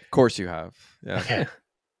 Of course you have. Yeah.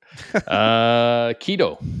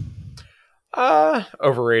 Keto.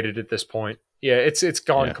 Overrated at this point. Yeah, it's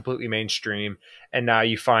gone completely mainstream, and now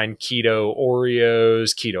you find keto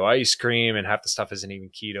Oreos, keto ice cream, and half the stuff isn't even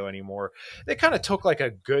keto anymore. They kind of took like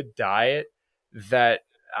a good diet that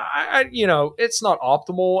it's not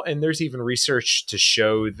optimal, and there's even research to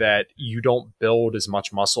show that you don't build as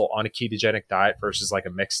much muscle on a ketogenic diet versus like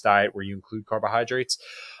a mixed diet where you include carbohydrates.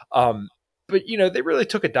 But they really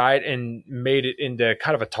took a diet and made it into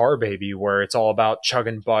kind of a tar baby where it's all about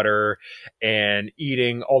chugging butter and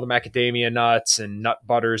eating all the macadamia nuts and nut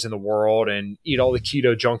butters in the world and eat all the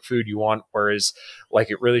keto junk food you want. Whereas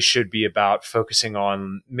like it really should be about focusing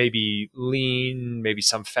on maybe lean, maybe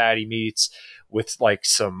some fatty meats with like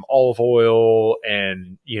some olive oil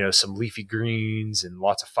and, some leafy greens and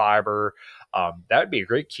lots of fiber. That would be a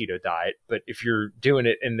great keto diet. But if you're doing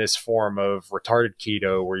it in this form of retarded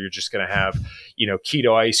keto, where you're just going to have,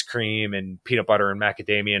 keto ice cream and peanut butter and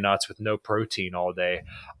macadamia nuts with no protein all day,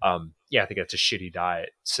 I think that's a shitty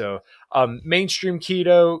diet. So mainstream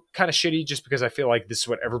keto, kind of shitty just because I feel like this is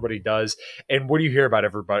what everybody does. And what do you hear about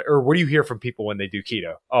everybody, or what do you hear from people when they do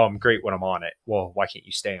keto? Oh, I'm great when I'm on it. Well, why can't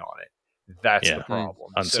you stay on it? That's the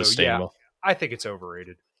problem. Unsustainable. So, I think it's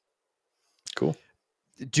overrated. Cool.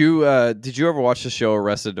 Did you ever watch the show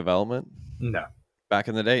Arrested Development? No. Back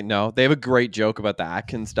in the day? No. They have a great joke about the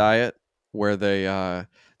Atkins diet where they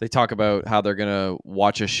talk about how they're gonna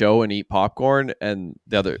watch a show and eat popcorn, and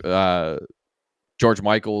the other George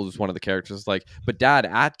Michael is one of the characters is like, but Dad,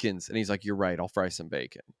 Atkins, and he's like, you're right, I'll fry some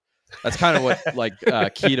bacon. That's kind of what like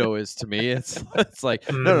keto is to me. It's like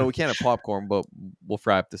no, we can't have popcorn, but we'll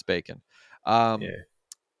fry up this bacon.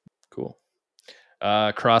 Cool.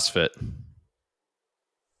 CrossFit.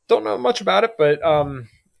 Don't know much about it, but I'm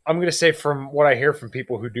going to say from what I hear from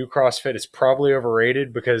people who do CrossFit, it's probably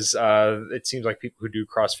overrated because it seems like people who do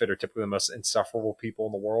CrossFit are typically the most insufferable people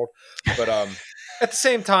in the world. But at the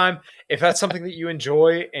same time, if that's something that you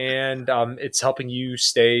enjoy and it's helping you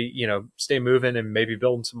stay moving and maybe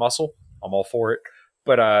building some muscle, I'm all for it.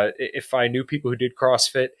 But if I knew people who did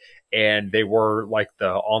CrossFit and they were like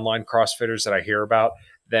the online CrossFitters that I hear about,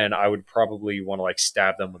 then I would probably want to like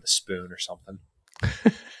stab them with a spoon or something.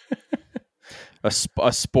 A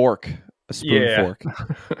spork, a spoon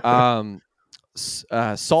fork.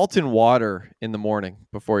 Salt and water in the morning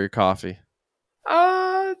before your coffee.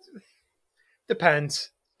 Depends.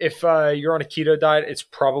 If you're on a keto diet, it's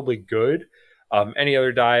probably good. Any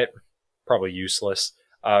other diet, probably useless.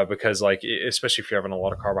 Because like, especially if you're having a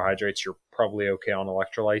lot of carbohydrates, you're probably okay on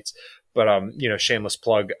electrolytes. But shameless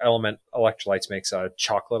plug, Element Electrolytes makes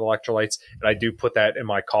chocolate electrolytes, and I do put that in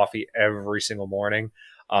my coffee every single morning.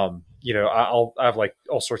 I have like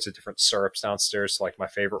all sorts of different syrups downstairs. So, like my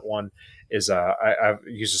favorite one is I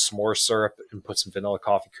use a s'more syrup and put some vanilla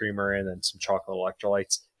coffee creamer in and some chocolate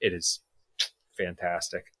electrolytes. It is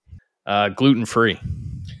fantastic. Gluten free.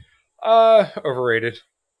 Overrated.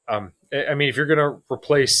 I mean, if you're gonna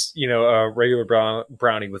replace a regular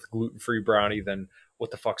brownie with gluten free brownie, then what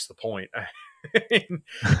the fuck's the point?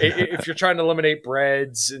 If you're trying to eliminate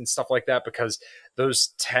breads and stuff like that, because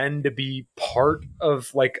those tend to be part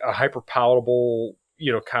of like a hyper palatable,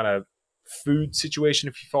 kind of food situation,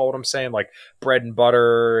 if you follow what I'm saying, like bread and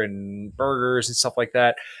butter and burgers and stuff like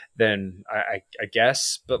that, then I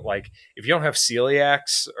guess. But like if you don't have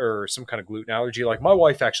celiacs or some kind of gluten allergy, like my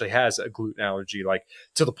wife actually has a gluten allergy, like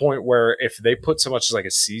to the point where if they put so much as like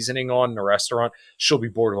a seasoning on in a restaurant, she'll be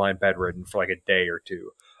borderline bedridden for like a day or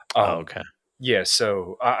two. Okay. Yeah,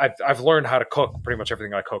 so I've learned how to cook pretty much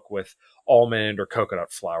everything I cook with almond or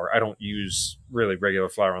coconut flour. I don't use really regular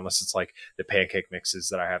flour unless it's like the pancake mixes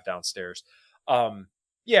that I have downstairs.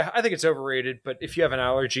 Yeah, I think it's overrated, but if you have an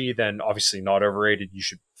allergy, then obviously not overrated. You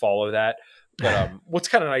should follow that. But what's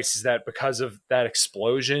kind of nice is that because of that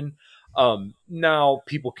explosion, now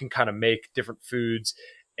people can kind of make different foods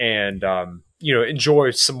and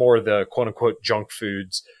enjoy some more of the quote unquote junk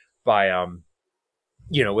foods by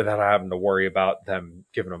without having to worry about them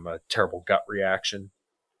giving them a terrible gut reaction.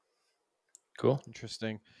 Cool.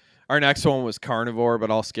 Interesting. Our next one was carnivore,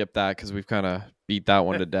 but I'll skip that because we've kind of beat that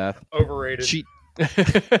one to death. Overrated. Cheat.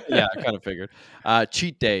 Yeah, I kind of figured.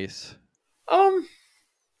 Cheat days. I'm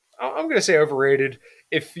gonna say overrated.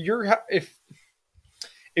 If you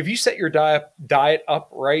set your diet up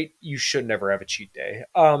right, you should never have a cheat day.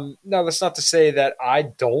 Now that's not to say that I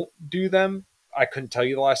don't do them. I couldn't tell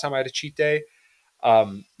you the last time I had a cheat day.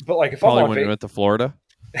 But like if probably I'm on when you went to Florida.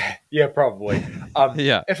 Yeah, probably.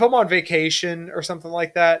 Yeah. If I'm on vacation or something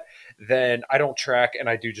like that, then I don't track, and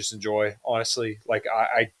I do just enjoy, honestly. Like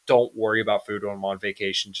I don't worry about food when I'm on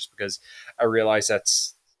vacation, just because I realize that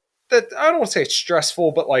I don't want to say it's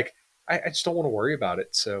stressful, but like I just don't want to worry about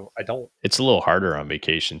it. So I don't. It's a little harder on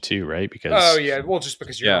vacation too, right? Because oh yeah, well, just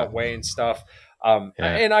because you're not weighing stuff.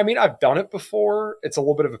 And I mean, I've done it before. It's a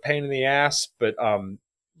little bit of a pain in the ass, but you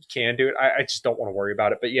can do it. I just don't want to worry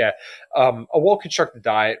about it. But yeah, a well-constructed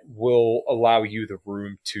diet will allow you the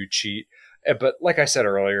room to cheat. But like I said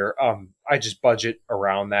earlier, I just budget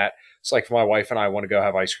around that. So like if my wife and I want to go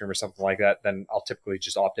have ice cream or something like that, then I'll typically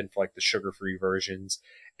just opt in for like the sugar-free versions.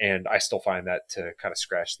 And I still find that to kind of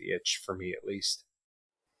scratch the itch for me, at least.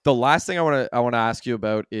 The last thing I want to ask you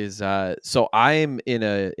about is so I'm in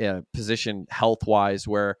a position health wise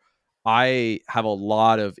where I have a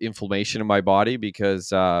lot of inflammation in my body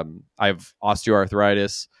because I have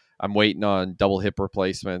osteoarthritis. I'm waiting on double hip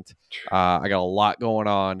replacement. I got a lot going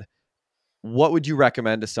on. What would you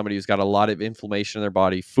recommend to somebody who's got a lot of inflammation in their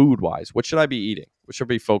body food wise? What should I be eating? What should I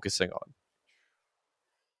be focusing on?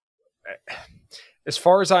 As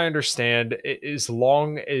far as I understand, as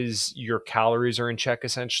long as your calories are in check,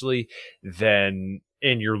 essentially, then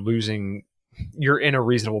and you're in a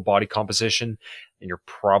reasonable body composition, and you're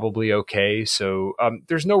probably okay. So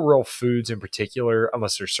there's no real foods in particular,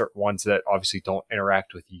 unless there's certain ones that obviously don't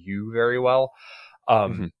interact with you very well.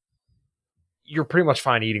 You're pretty much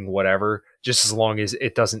fine eating whatever, just as long as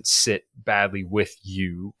it doesn't sit badly with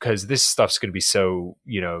you, because this stuff's going to be so,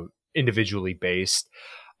 individually based.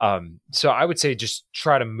 So I would say just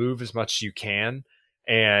try to move as much as you can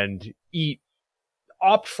and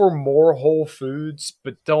opt for more whole foods,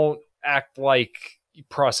 but don't act like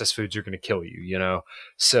processed foods are going to kill you,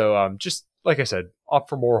 So just like I said, opt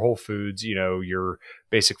for more whole foods, your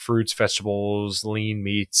basic fruits, vegetables, lean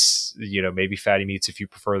meats, maybe fatty meats if you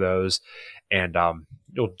prefer those. And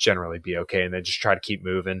you'll generally be okay. And then just try to keep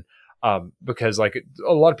moving. Because like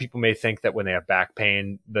a lot of people may think that when they have back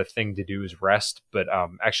pain, the thing to do is rest, but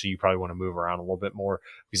actually you probably want to move around a little bit more,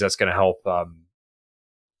 because that's going to help.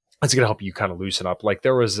 It's going to help you kind of loosen up. Like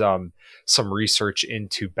there was some research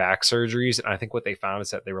into back surgeries, and I think what they found is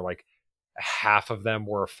that they were like half of them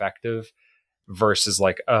were effective versus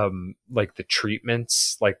like the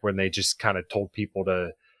treatments, like when they just kind of told people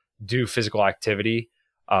to do physical activity.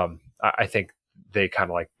 I think they kind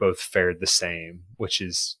of like both fared the same, which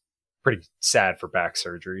is pretty sad for back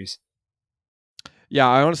surgeries. Yeah,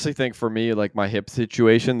 I honestly think for me, like my hip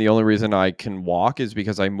situation, the only reason I can walk is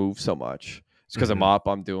because I move so much. It's because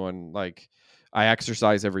I'm doing like, I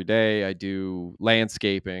exercise every day. I do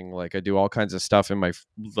landscaping. Like I do all kinds of stuff in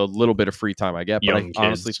the little bit of free time I get. But I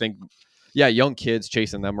honestly think, young kids,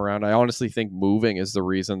 chasing them around. I honestly think moving is the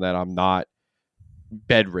reason that I'm not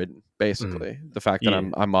bedridden, basically. The fact that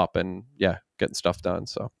I'm up and getting stuff done.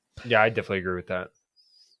 So yeah, I definitely agree with that.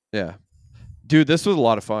 Yeah, dude, this was a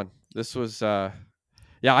lot of fun. This was, I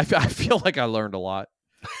feel like I learned a lot.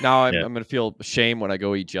 Now I'm going to feel shame when I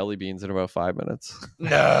go eat jelly beans in about 5 minutes.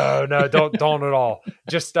 No, don't at all.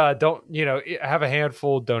 Just don't, have a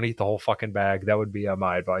handful. Don't eat the whole fucking bag. That would be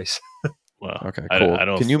my advice. Well, okay, cool. I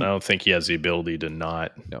don't think he has the ability to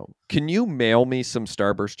not. No. Can you mail me some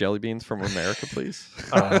Starburst jelly beans from America, please?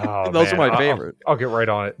 Oh, those are my favorite. I'll get right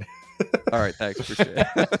on it. All right, thanks. Appreciate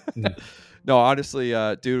it. No, honestly,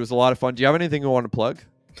 dude, it was a lot of fun. Do you have anything you want to plug?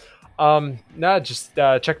 No, just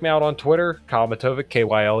check me out on Twitter, Kyle Matovcik,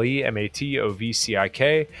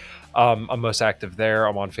 KYLEMATOVCIK. I'm most active there.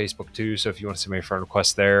 I'm on Facebook too, so if you want to send me a friend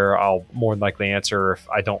request there, I'll more than likely answer. If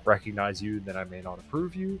I don't recognize you, then I may not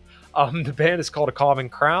approve you. The band is called A Common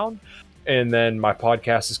Crown, and then my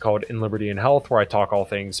podcast is called In Liberty and Health, where I talk all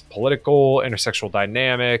things political, intersexual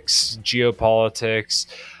dynamics, geopolitics,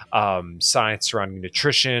 science surrounding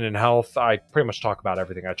nutrition and health. I pretty much talk about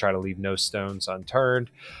everything. I try to leave no stones unturned.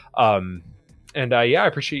 I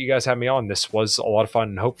appreciate you guys having me on. This was a lot of fun,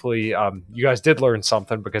 and hopefully you guys did learn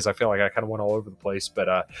something, because I feel like I kind of went all over the place.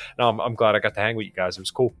 But no, I'm glad I got to hang with you guys. It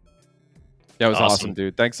was cool. That was awesome,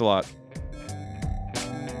 dude. Thanks a lot.